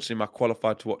 Unfortunately, my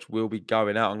qualified to watch will be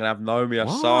going out. I'm going to have Naomi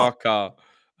Osaka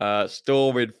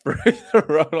storming through the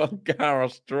Roland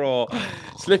Garros draw,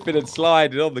 slipping and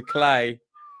sliding on the clay.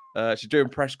 She's doing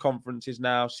press conferences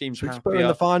now. Seems She's happier. in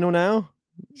the final now.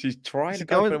 She's trying to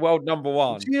go for the world number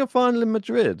 1. Is she in a final in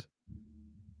Madrid?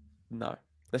 No.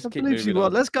 Let's keep moving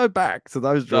on. Let's go back to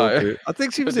those draws. No. I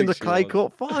think she was in the clay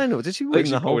court final. Did she win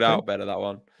the whole thing? Out better, that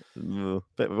one.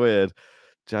 Bit weird.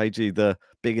 JG, the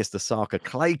biggest Osaka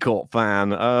clay court fan.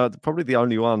 Probably the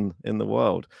only one in the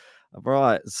world.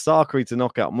 Right. Sakari to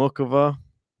knock out Mukova.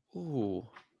 Ooh.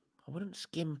 I wouldn't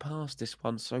skim past this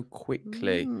one so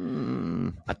quickly.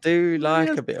 I do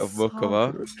like a bit of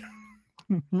Mukova.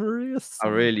 I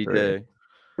really do.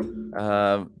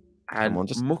 And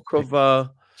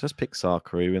Mukova... Just pick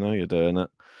Sakari. We know you're doing it.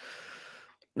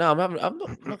 No,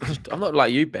 I'm not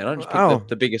like you, Ben. I just picked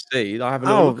the biggest seed. I have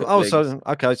a look at so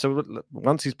okay. So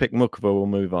once he's picked Mukova, we'll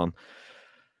move on.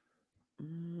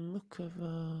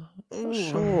 Mukova.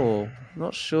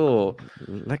 Not sure.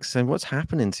 Lexington, what's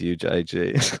happening to you,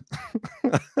 JG?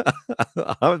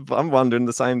 I'm wondering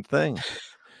the same thing.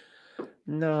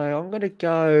 No, I'm gonna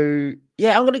go.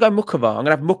 Yeah, I'm gonna go Mukova. I'm gonna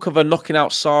have Mukova knocking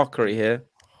out Sakari here.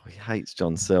 He hates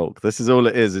John Silk. This is all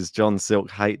it is John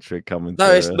Silk hatred coming through.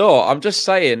 No, it's not. I'm just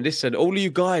saying, listen, all of you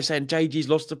guys saying JG's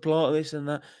lost the plot, this and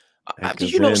that.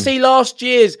 Did you not see last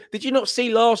year's? Did you not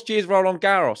see last year's Roland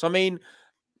Garros? I mean,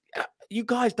 you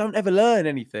guys don't ever learn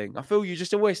anything. I feel you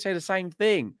just always say the same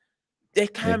thing. There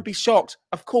can be shocks.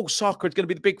 Of course, Sakara's going to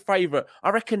be the big favourite.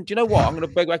 I reckon, do you know what? I'm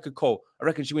going to make a call. I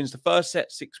reckon she wins the first set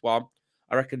 6-1.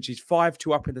 I reckon she's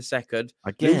 5-2 up in the second,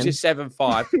 loses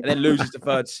 7-5, and then loses the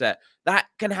third set. That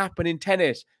can happen in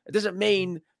tennis. It doesn't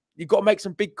mean you've got to make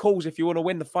some big calls if you want to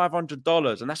win the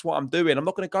 $500, and that's what I'm doing. I'm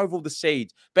not going to go with all the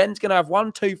seeds. Ben's going to have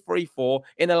 1, 2, 3, 4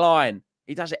 in a line.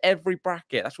 He does it every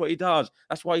bracket. That's what he does.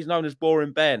 That's why he's known as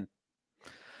Boring Ben.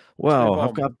 Well,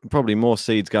 I've got probably more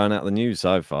seeds going out than you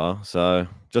so far. So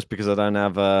just because I don't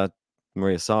have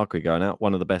Maria Sakari going out,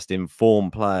 one of the best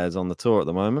informed players on the tour at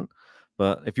the moment.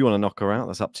 But if you want to knock her out,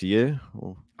 that's up to you.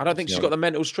 I don't think she's got the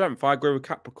mental strength. I agree with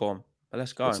Capricorn. But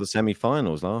let's go. It's the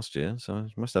semi-finals last year, so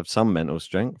she must have some mental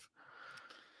strength.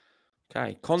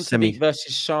 Okay, Kontaveit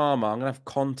versus Sharma. I'm going to have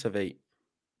Kontaveit.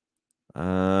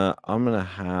 I'm going to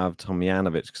have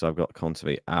Tomjanovic because I've got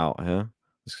Kontaveit out here.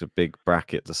 This is a big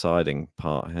bracket deciding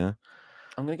part here.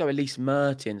 I'm going to go Elise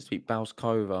Mertens to beat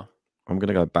Balskova. I'm going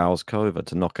to go Balskova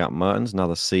to knock out Mertens.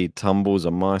 Another seed tumbles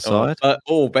on my side.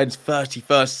 Ben's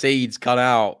 31st seed's gone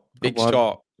out. Big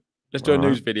shot. Let's do a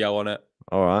news video on it.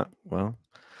 All right. Well,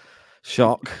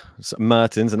 shock.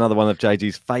 Mertens, another one of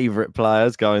JG's favourite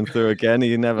players, going through again.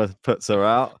 He never puts her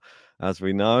out, as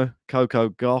we know. Coco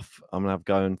Gauff, I'm going to have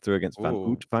going through against Van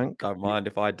Uytvanck. Don't mind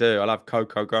if I do. I'll have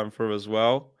Coco going through as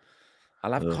well.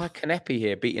 I'll have Kai Kanepi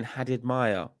here beating Hadid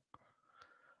Maya.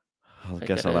 I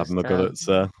guess I'll have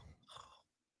Muguruza.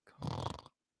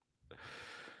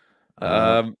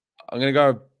 I'm going to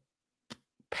go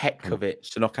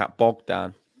Petkovic to knock out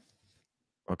Bogdan.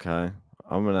 Okay.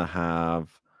 I'm going to have...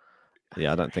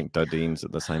 Yeah, I don't think Dodine's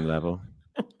at the same level.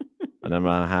 And I'm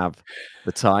going to have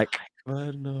the Tyke.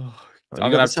 I'm going to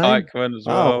have Teichmann as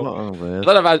well.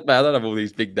 I don't have all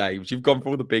these big names. You've gone for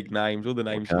all the big names, all the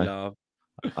names you love.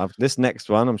 This next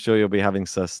one, I'm sure you'll be having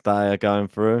Sestaya going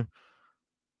through.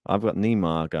 I've got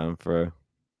Neymar going through.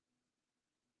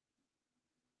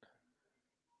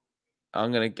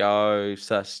 I'm going to go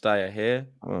Sestaya here.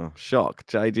 Oh, shock.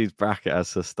 JG's bracket has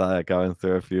Sestaya going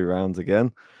through a few rounds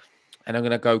again. And I'm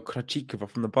going to go Krejcikova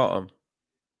from the bottom.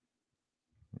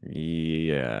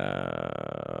 Yeah.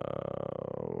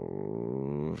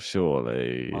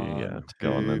 Surely. One,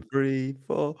 Go on then. 2, 3,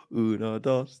 4. 1,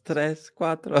 2, 3,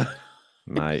 4.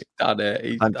 Mate. He's done it.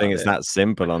 I don't think it's that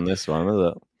simple on this one, is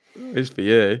it? It's for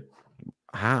you.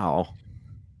 How?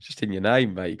 It's just in your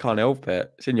name, mate. You can't help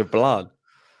it. It's in your blood.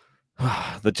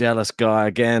 The jealous guy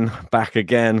again, back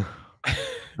again.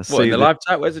 What, in the live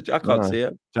chat? Where's it? I can't see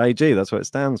it. JG, that's what it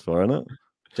stands for, isn't it?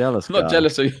 Jealous I'm not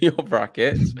jealous of your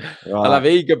brackets. Right. I'll have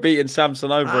Iga beating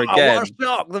Samson over again. What a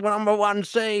shock, the number 1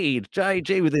 seed.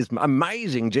 JG with his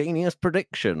amazing genius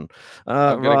prediction. Right,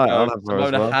 I'll have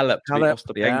Simona Halep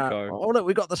to beat Ostapenko. Oh, look,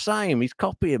 we got the same. He's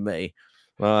copying me.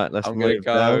 Right, let's I'm going to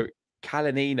go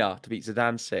Kalinina to beat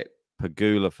Zdancic.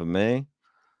 Pagula for me.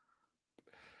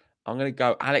 I'm going to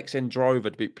go Alex Androva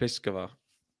to beat Pliskova.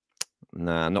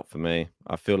 Nah, not for me.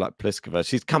 I feel like Pliskova.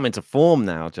 She's come into form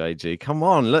now, JG. Come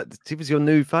on, look. She was your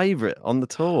new favourite on the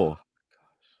tour.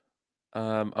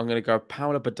 I'm going to go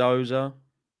Paula Badoza.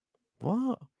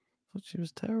 What? I thought she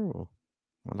was terrible.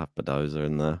 I'll have Badoza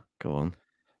in there. Go on.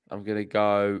 I'm going to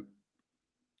go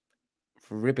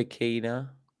for Rybakina.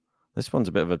 This one's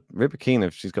a bit of a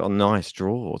Rybakina. She's got a nice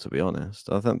draw, to be honest.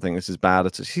 I don't think this is bad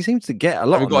at all. She seems to get a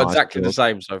lot. We've got exactly the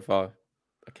same so far.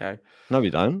 Okay. No, we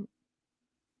don't.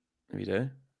 We do.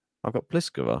 I've got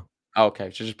Pliskova. Oh,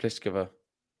 okay, so just Pliskova.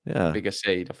 Yeah. Bigger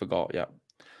seed. I forgot. Yeah.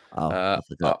 Oh, I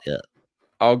forgot. Yeah.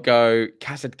 I'll go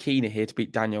Kasatkina here to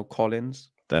beat Daniel Collins.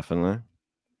 Definitely.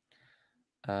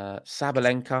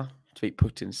 Sabalenka to beat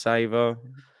Putin Saver.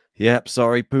 Yep.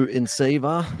 Sorry, Putin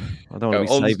Saver. I don't want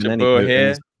to be saving any Jabeur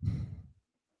here.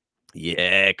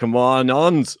 Yeah. Come on.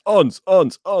 Ons. You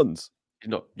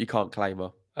can't claim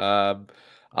her. I'm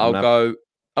going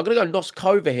to go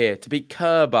Noskova here to beat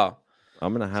Kerber.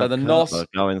 I'm going to have Kerber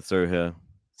going through here.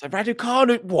 So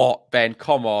Raducanu, what, Ben?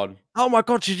 Come on. Oh, my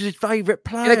God. She's his favourite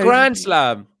player. In a Grand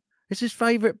Slam. It's his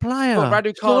favourite player.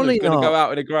 Raducanu's going to go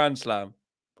out in a Grand Slam.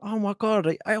 Oh, my God.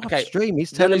 Off stream,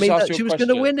 he's telling me that she was going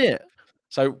to win it.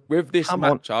 So with this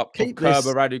matchup of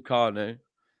Kerber Raducanu,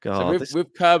 God, so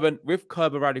with Kerber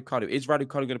Raducanu, is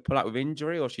Raducanu going to pull out with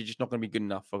injury, or is she just not going to be good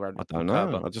enough for Raducanu? I don't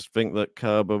know. I just think that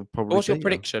Kerber probably. What's your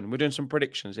prediction? We're doing some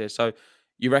predictions here. So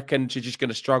you reckon she's just going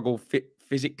to struggle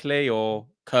physically, or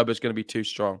Kerber's going to be too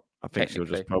strong? I think she'll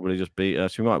probably just beat her.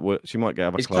 She might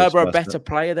get. Is Kerber a better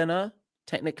player than her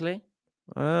technically?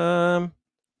 On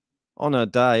her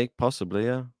day, possibly,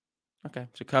 yeah. Okay,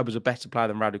 so Kerber's a better player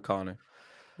than Raducanu.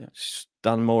 Yeah. She's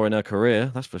done more in her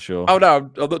career, that's for sure. Oh no,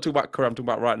 I'm not talking about career. I'm talking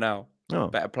about right now. Oh.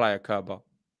 Better player, Kerber.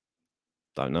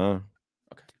 Don't know.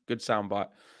 Okay, good soundbite.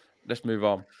 Let's move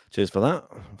on. Cheers for that.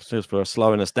 Cheers for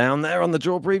slowing us down there on the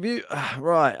draw preview.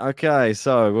 Right, okay,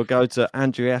 so we'll go to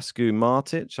Andreescu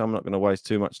Martic. I'm not going to waste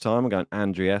too much time. I'm going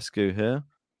Andreescu here.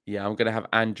 Yeah, I'm going to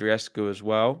have Andreescu as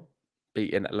well,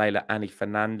 beating Leila Annie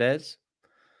Fernandez.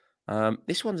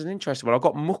 This one's an interesting one. I've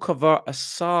got Mukova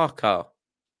Osaka.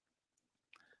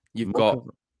 You've got,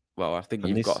 well, I think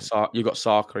you've got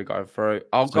Sakari going through.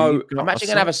 I'm actually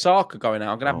going to have Osaka going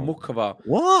out. I'm going to have Mukova.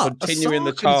 What? Continuing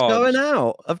the charge. Going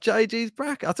out of JG's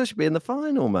bracket. I thought she'd be in the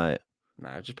final, mate.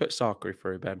 No, just put Sakari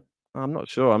through, Ben. I'm not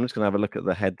sure. I'm just going to have a look at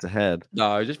the head-to-head.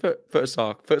 No, just put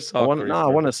Sakari. I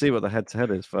want to see what the head-to-head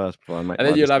is first before I make. And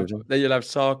then you'll have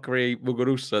Sakari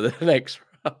Muguruza the next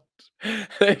round.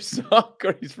 There's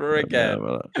Sakari's through again. Yeah,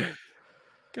 well,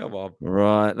 come on.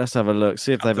 Right, let's have a look.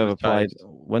 See if they've ever played.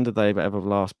 when did they ever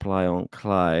last play on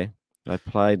clay? They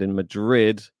played in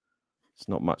Madrid. It's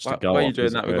not much to go While you're off, doing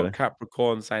is it, that, we've really? got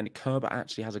Capricorn saying Kerber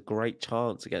actually has a great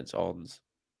chance against Ons.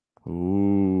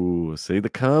 Ooh, see the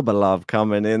Kerber love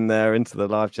coming in there into the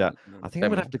live chat. I think I'm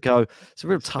going to have to go. It's a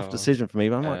real tough decision for me,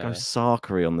 but I might go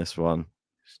Sakari on this one.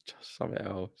 It's just something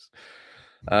else.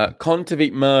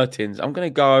 Kontaveit Mertens. I'm going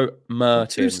to go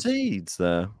Mertens. 2 seeds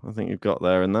there. I think you've got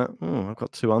there in that. I've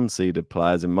got 2 unseeded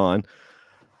players in mind.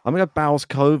 I'm going to go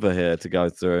Balskova here to go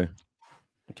through.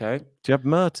 Okay. Do you have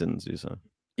Mertens, you say?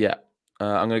 Yeah.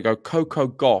 I'm going to go Coco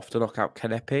Gauff to knock out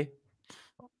Kanepi.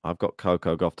 I've got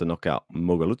Coco Gauff to knock out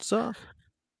Muguruza.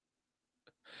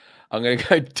 I'm going to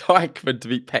go Teichmann to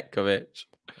beat Petkovic.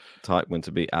 Teichmann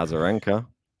to beat Azarenka.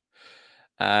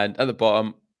 And at the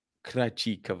bottom,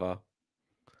 Krejcikova.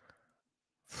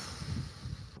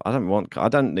 I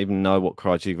don't even know what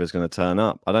Krejcikova is going to turn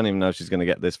up. I don't even know if she's going to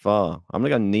get this far. I'm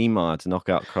going to go Niemeyer to knock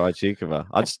out Krejcikova.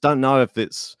 I just don't know if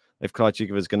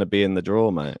Krejcikova is going to be in the draw,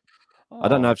 mate. I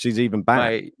don't know if she's even back.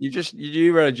 Mate, you just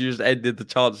ended the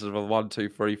chances of a 1, 2,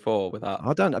 3, 4 with that.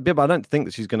 I don't think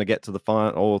that she's going to get to the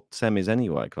final or semis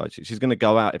anyway. She's going to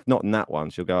go out. If not in that one,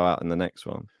 she'll go out in the next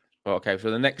one. Okay, so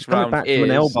the next Coming round back is from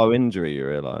an elbow injury. You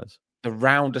realise the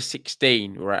round of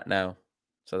 16 we're at now.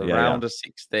 So the round of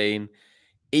 16,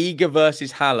 Iga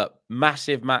versus Halep,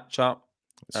 massive matchup.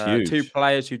 It's huge. 2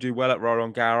 players who do well at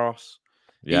Roland Garros.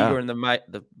 Yeah. Iga in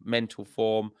the mental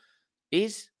form.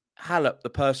 Is Halep the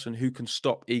person who can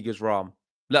stop Iga's run?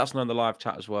 Let us know in the live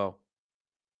chat as well.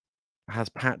 Has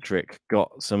Patrick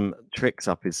got some tricks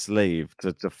up his sleeve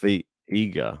to defeat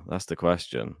Iga? That's the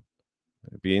question.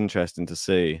 It'd be interesting to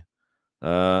see.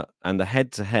 And the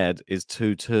head-to-head is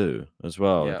 2-2 as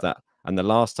well. Yeah. And the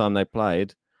last time they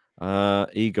played,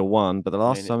 Iga won. But the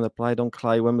last time they played on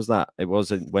clay, when was that? It was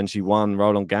when she won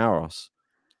Roland Garros.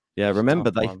 Yeah,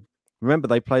 remember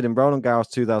they played in Roland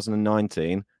Garros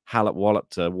 2019. Halep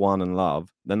walloped her 1 and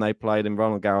love. Then they played in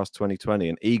Roland Garros 2020,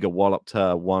 and Iga walloped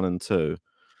her 1 and 2.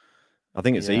 I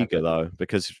think it's Iga though,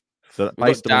 because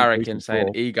based on Derek in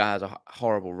saying Iga has a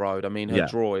horrible road. I mean, her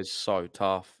draw is so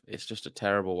tough. It's just a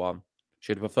terrible one.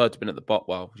 She'd have preferred to have been at the bottom.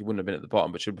 Well, she wouldn't have been at the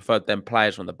bottom, but she'd have preferred them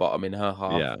players on the bottom in her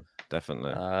half. Yeah,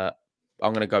 definitely. I'm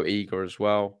going to go Iga as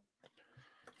well.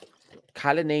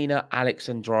 Kalinina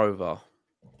Alexandrova.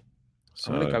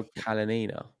 So, I'm going to go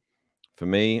Kalinina. For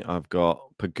me, I've got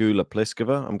Pegula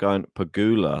Pliskova. I'm going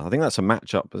Pegula. I think that's a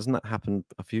matchup. Doesn't that happen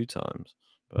a few times?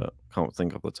 But can't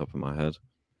think off the top of my head.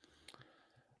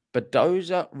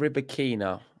 Badoza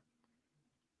Rybakina.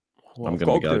 Well, I've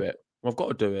got to do it. I've got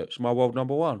to do it. It's my world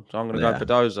number 1. So I'm going to go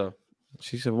Badoza.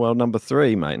 She's a world number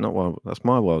 3, mate. Not world. That's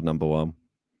my world number 1.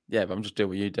 Yeah, but I'm just doing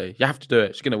what you do. You have to do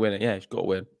it. She's going to win it. Yeah, she's got to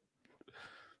win.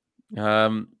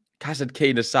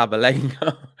 Kasatkina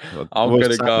Sabalenka. I'm going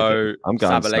to go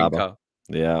Sabalenka.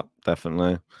 Yeah,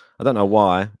 definitely. I don't know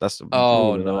why.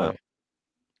 No.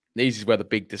 These is where the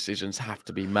big decisions have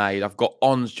to be made. I've got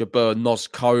Ons Jabeur,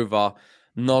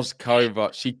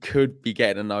 Noskova, she could be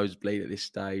getting a nosebleed at this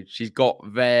stage. She's got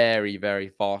very, very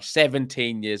fast.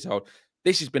 17 years old.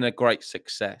 This has been a great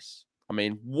success. I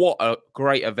mean, what a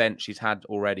great event she's had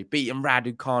already. Beating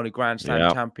Raducanu, Grand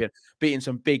Slam champion. Beating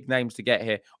some big names to get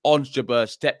here. Ons Jabeur,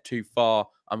 step too far.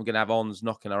 I'm going to have Ons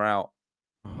knocking her out.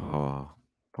 Oh,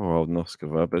 poor old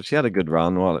Noskova. But she had a good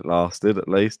run while it lasted, at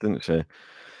least, didn't she?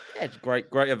 Yeah, it's a great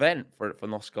event for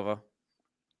Noskova.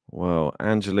 Well,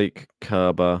 Angelique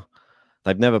Kerber.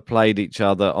 They've never played each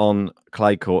other on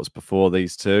clay courts before,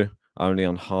 these two. Only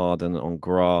on hard and on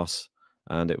grass.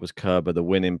 And it was Kerber, the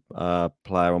winning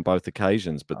player on both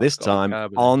occasions. But this time,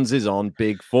 Ons is on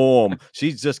big form.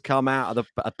 She's just come out of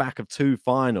the back of 2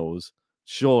 finals.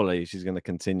 Surely she's going to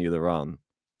continue the run.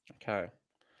 Okay.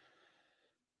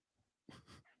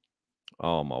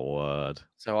 Oh, my word.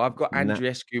 So I've got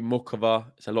Andreescu Mukova.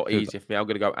 It's a lot easier for me. I'm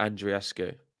going to go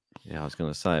Andreescu. Yeah, I was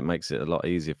going to say, it makes it a lot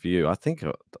easier for you. I think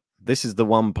this is the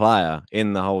one player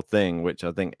in the whole thing, which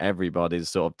I think everybody's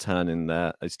sort of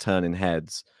turning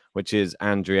heads, which is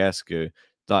Andreescu.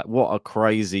 Like, what a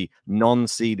crazy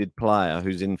non-seeded player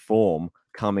who's in form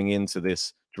coming into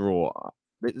this draw.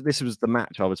 This was the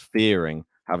match I was fearing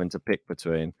having to pick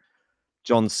between.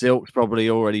 John Silk's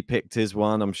probably already picked his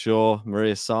one, I'm sure.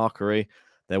 Maria Sakkari.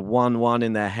 They're 1-1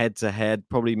 in their head-to-head.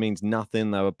 Probably means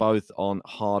nothing. They were both on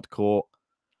hard court.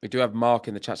 We do have Mark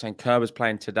in the chat saying Kerber's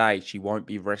playing today. She won't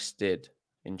be rested.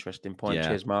 Interesting point. Yeah,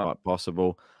 cheers, Mark. Quite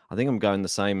possible. I think I'm going the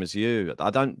same as you.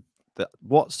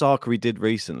 What Sakkari did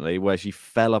recently, where she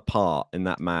fell apart in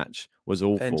that match, was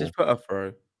awful. Ben, just put her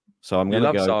through. So I'm going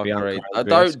to go Sakkari.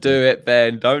 Don't do it,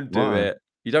 Ben. Don't do it.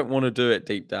 You don't want to do it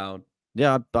deep down.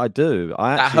 Yeah, I do.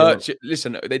 I That actually hurts you.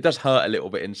 Listen, it does hurt a little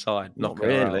bit inside. not Knocking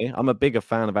her out. really. I'm a bigger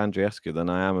fan of Andreescu than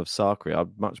I am of Sakari.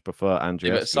 I'd much prefer Yeah, but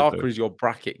Andreescu. Sakari's your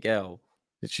bracket girl.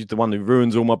 She's the one who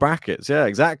ruins all my brackets. Yeah,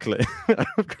 exactly.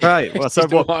 Great. Well, so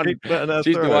She's the what? one- Keep putting her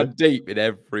She's the through? one deep in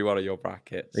every one of your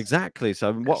brackets. Exactly.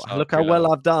 So what? Sakari Look how well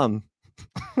love. I've done.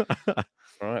 All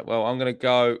right. Well, I'm going to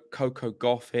go Coco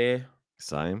Gauff here.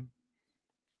 Same.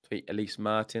 Beat Elise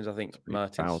Mertens. I think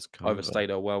Mertens Bowles-Kovar. overstayed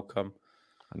her welcome.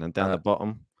 And then down the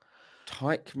bottom,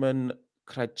 Teichmann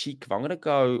Krajcikova. I'm going to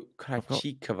go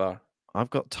Krajcikova. I've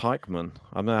got Teichmann.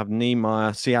 I'm going to have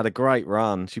Niemeyer. She had a great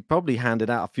run. She probably handed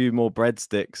out a few more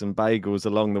breadsticks and bagels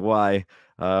along the way.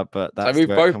 But that's So we've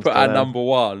where it both comes put to our them. number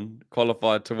one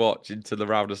qualified to watch into the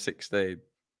round of 16.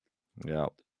 Yeah.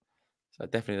 So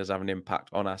it definitely does have an impact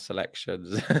on our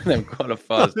selections. Them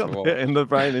qualifiers to watch. In the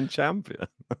reigning champion.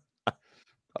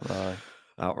 No.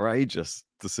 Outrageous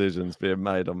decisions being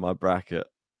made on my bracket.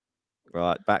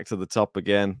 Right, back to the top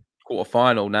again.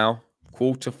 Quarter-final now.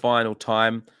 Quarter-final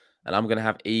time. And I'm going to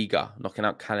have Iga knocking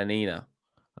out Kalinina.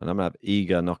 And I'm going to have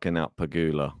Iga knocking out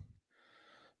Pagula.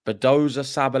 Badoza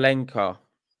Sabalenka.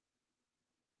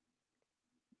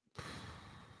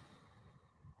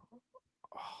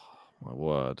 Oh, my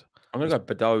word. I'm going to go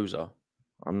Badoza.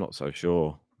 I'm not so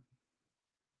sure.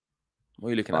 What are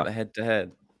you looking at, the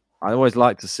head-to-head? I always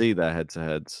like to see their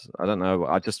head-to-heads. I don't know.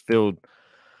 I just feel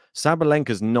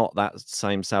Sabalenka's not that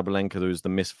same Sabalenka who's the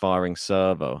misfiring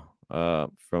server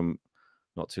from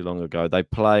not too long ago. They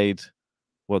played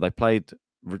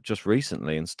just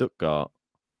recently in Stuttgart,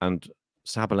 and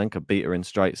Sabalenka beat her in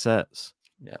straight sets.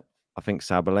 Yeah. I think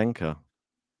Sabalenka.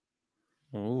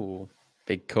 Ooh,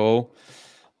 big call.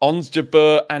 Ons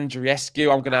Jabeur,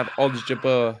 Andreescu. I'm going to have Ons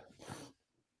Jabeur.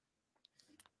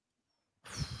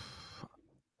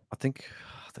 I think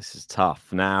this is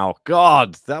tough now.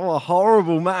 God, that was a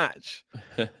horrible match.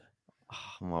 Oh,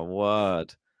 my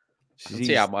word. I can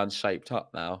see how mine's shaped up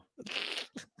now.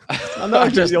 I know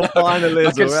just your final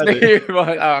is already.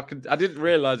 I didn't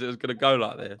realise it was going to go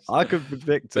like this. I could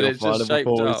predict it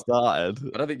before we started.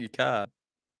 I don't think you can.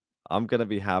 I'm going to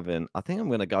be having... I think I'm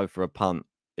going to go for a punt.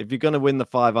 If you're going to win the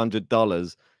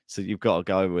 $500, so you've got to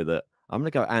go with it. I'm going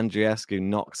to go Andreescu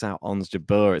knocks out Ons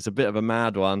Jabeur. It's a bit of a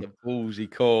mad one. A ballsy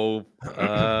call.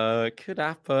 Could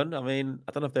happen. I mean,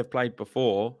 I don't know if they've played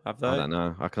before, have they? I don't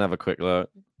know. I can have a quick look.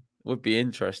 Would be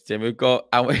interesting. We've got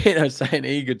Alwino saying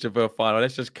Iga Jabeur final.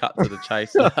 Let's just cut to the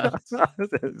chase.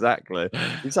 Exactly.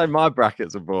 You say my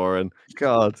brackets are boring.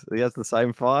 God, he has the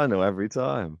same final every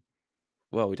time.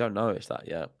 Well, we don't notice that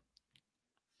yet.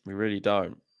 We really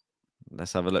don't.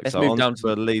 Let's have a look. Let's so move down to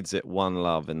leads it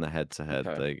 1-0 in the head-to-head.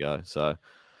 Okay. There you go. So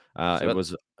it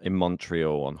was in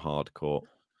Montreal on hard court.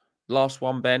 Last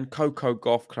one, Ben. Coco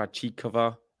Gauff,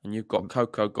 Krajcikova, and you've got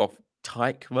Coco Gauff,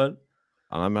 Teichmann.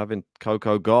 And I'm having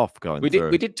Coco Gauff going through.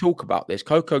 We did talk about this.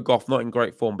 Coco Gauff not in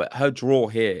great form, but her draw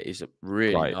here is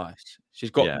really nice. She's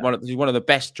got she's one of the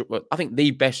best. I think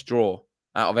the best draw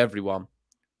out of everyone.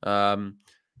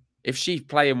 If she's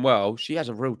playing well, she has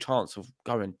a real chance of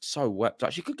going so well.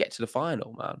 Like, she could get to the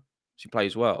final, man. She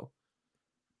plays well.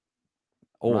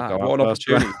 Oh, wow, what an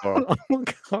opportunity for her.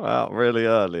 Go out really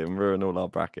early and ruin all our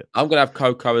brackets. I'm going to have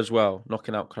Coco as well,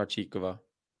 knocking out Krajcikova.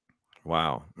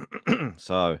 Wow.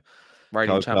 So,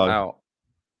 reigning champ out.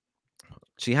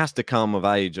 She has to come of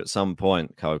age at some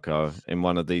point, Coco, in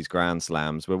one of these Grand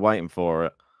Slams. We're waiting for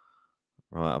it.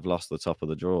 Right, I've lost the top of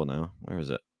the draw now. Where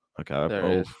is it? Okay. There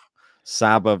it is.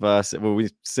 Saba versus... Well,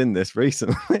 we've seen this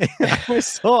recently. We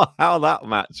saw how that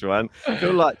match went. I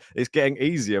feel like it's getting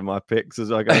easier, my picks,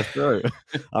 as I go through.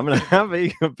 I'm going to have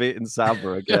Iga beating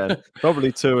Saba again.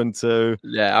 Probably 2-2.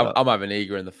 Yeah, I'm having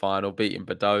Iga in the final, beating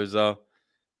Badoza.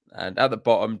 And at the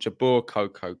bottom, Jabeur,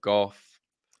 Coco Gauff.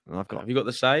 And I've got... Have you got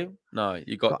the same? No,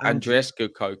 you got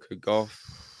Andreescu, Coco Gauff.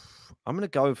 I'm going to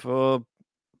go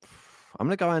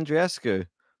Andreescu.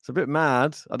 It's a bit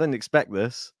mad. I didn't expect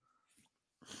this.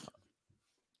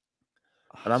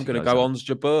 And I'm going to go Ons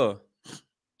Jabeur.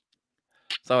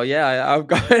 So, yeah, I'm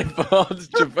going for Ons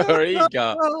Jabeur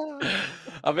Iga.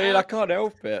 I mean, I can't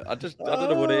help it. I don't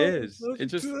know what it is.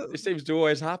 It seems to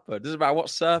always happen. Doesn't matter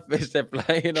what surface they're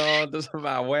playing on. Doesn't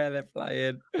matter where they're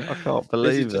playing. I can't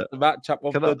believe this is just the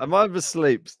matchup. Am I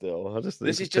asleep still? This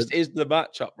is the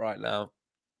matchup right now.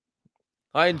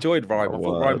 I enjoyed Rome. I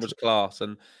thought Rome was class.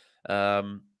 And,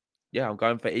 yeah, I'm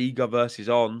going for Iga versus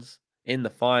Ons in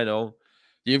the final.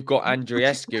 You've got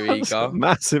Andreescu, Iga.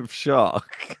 Massive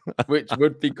shock. Which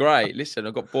would be great. Listen,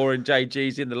 I've got boring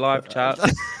JGs in the live chat.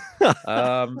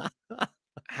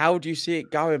 How do you see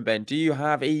it going, Ben? Do you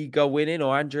have Iga winning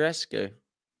or Andreescu?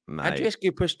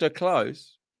 Andreescu pushed her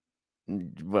close.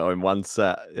 Well, in one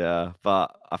set, yeah.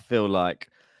 But I feel like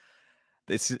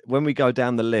when we go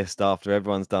down the list after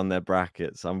everyone's done their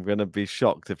brackets, I'm gonna be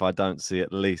shocked if I don't see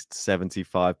at least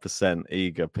 75%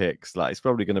 Iga picks. Like, it's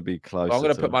probably gonna be Well, I'm closer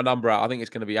going to put to. my number out. I think it's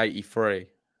going to be 83.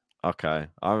 Okay,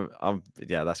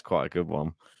 yeah, that's quite a good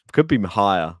one. Could be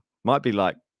higher. Might be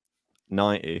like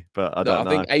 90, but I Look, don't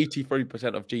I know. think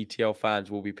 83% of GTL fans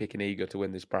will be picking Iga to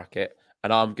win this bracket,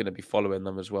 and I'm going to be following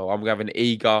them as well. I'm having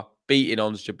Iga beating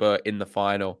Ons Jabeur in the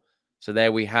final. So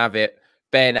there we have it.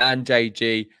 Ben and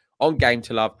JG on Game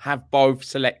to Love have both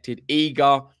selected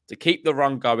Iga to keep the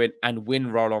run going and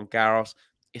win Roland Garros.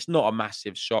 It's not a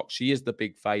massive shock. She is the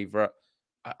big favourite.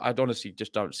 I honestly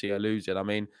just don't see her losing. I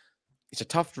mean, it's a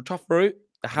tough route.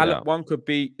 The Yeah. Halep one could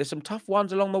be. There's some tough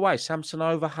ones along the way.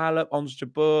 Samsonova, Halep, Ons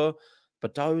Jabeur,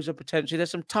 Badoza potentially.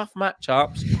 There's some tough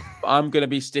matchups, but I'm going to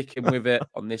be sticking with it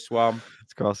on this one.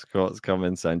 Scott's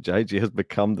coming saying JG has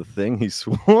become the thing he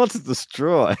swore to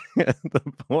destroy. The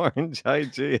boring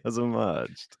JG has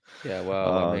emerged. Yeah,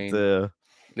 well, I mean, dear.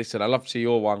 listen, I'd love to see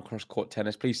your one cross-court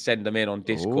tennis. Please send them in on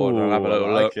Discord and I'll have a Ooh, I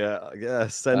little like look. it. Yeah,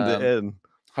 send it in.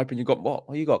 Hoping you got what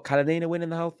you got? Kalinina winning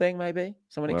the whole thing, maybe?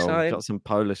 Someone Well, we've exciting? got some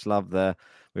Polish love there.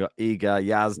 We got Iga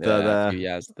Yazda Yeah, there. a few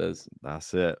Yazdas.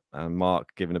 That's it. And Mark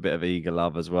giving a bit of Iga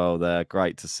love as well there.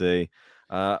 Great to see.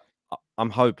 I'm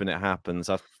hoping it happens.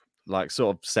 I've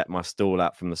sort of set my stall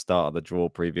out from the start of the draw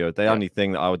preview. The only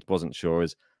thing that I wasn't sure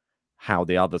is how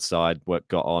the other side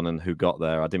got on and who got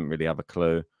there. I didn't really have a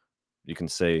clue. You can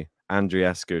see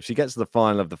Andreescu. If she gets to the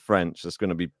final of the French, it's going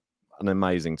to be an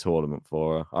amazing tournament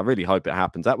for her. I really hope it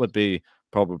happens. That would be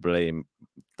probably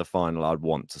the final I'd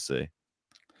want to see.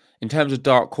 In terms of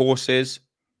dark horses,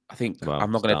 I think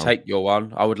I'm not going to take your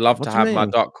one. I would love to have my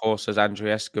dark horse as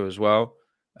Andreescu as well.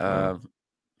 What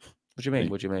do you mean?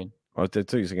 What do you mean? I did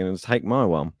too. You're going to take my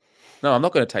one. No, I'm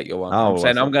not going to take your one. Oh, I'm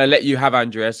saying I'm going to let you have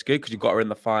Andreescu because you got her in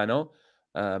the final.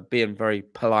 Being very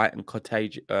polite and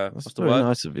contagious. What's the word? Very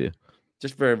nice of you.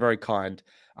 Just very, very kind.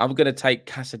 I'm going to take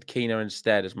Kasatkina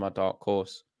instead as my dark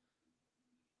horse.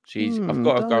 I've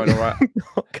got her going all right.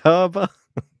 Kerber.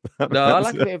 No, I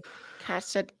like a bit of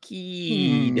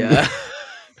Kasatkina.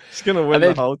 She's going to win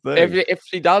the whole thing. If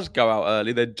she does go out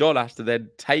early, then John has to then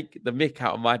take the mick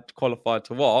out of my qualified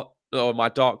to what? Or my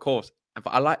dark horse.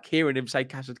 But I like hearing him say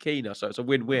Kasatkina, so it's a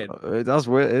win-win. It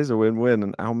is a win-win.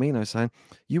 And Almino saying,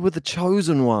 you were the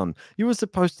chosen one. You were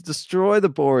supposed to destroy the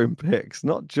boring picks,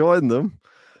 not join them.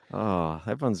 Oh,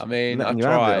 everyone's letting you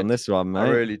have it on this one, mate. I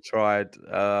really tried.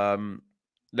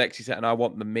 Lexi said, and I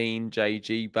want the mean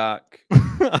JG back.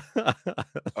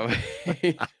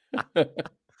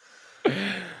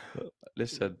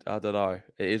 Listen, I don't know.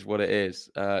 It is what it is.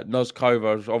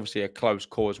 Noskova is obviously a close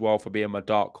call as well for being my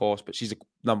dark horse, but she's a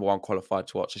 #1 qualified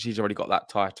to watch, so she's already got that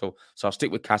title. So I'll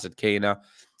stick with Kasatkina,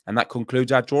 and that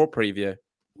concludes our draw preview.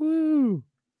 Woo!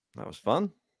 That was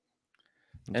fun.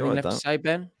 Anything left to say,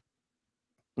 Ben?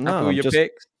 No, happy with your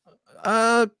picks?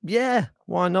 Yeah,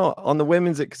 why not? On the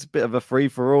women's, it's a bit of a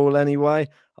free-for-all anyway.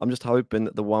 I'm just hoping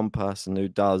that the one person who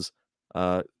does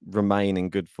remain in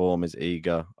good form is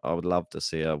Iga. I would love to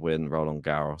see her win Roland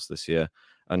Garros this year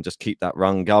and just keep that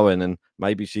run going, and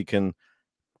maybe she can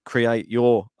create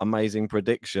your amazing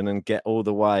prediction and get all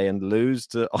the way and lose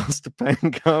to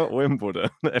Ostapenko at Wimbledon.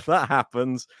 If that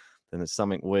happens, then there's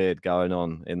something weird going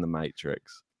on in the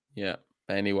Matrix. Yeah.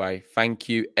 Anyway, thank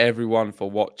you everyone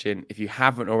for watching. If you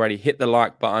haven't already, hit the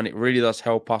like button. It really does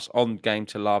help us on Game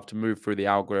to Love to move through the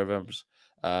algorithms.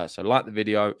 So like the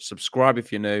video, subscribe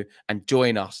if you're new, and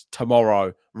join us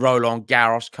tomorrow. Roland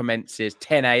Garros commences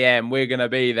 10 a.m. We're going to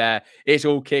be there. It's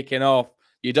all kicking off.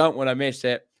 You don't want to miss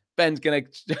it. Ben's going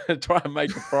to try and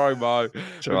make a promo.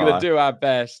 We're going to do our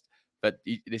best. But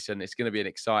listen, it's going to be an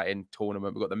exciting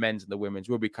tournament. We've got the men's and the women's.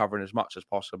 We'll be covering as much as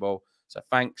possible. So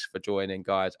thanks for joining,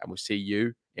 guys. And we'll see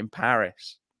you in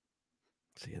Paris.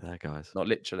 See you there, guys. Not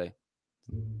literally.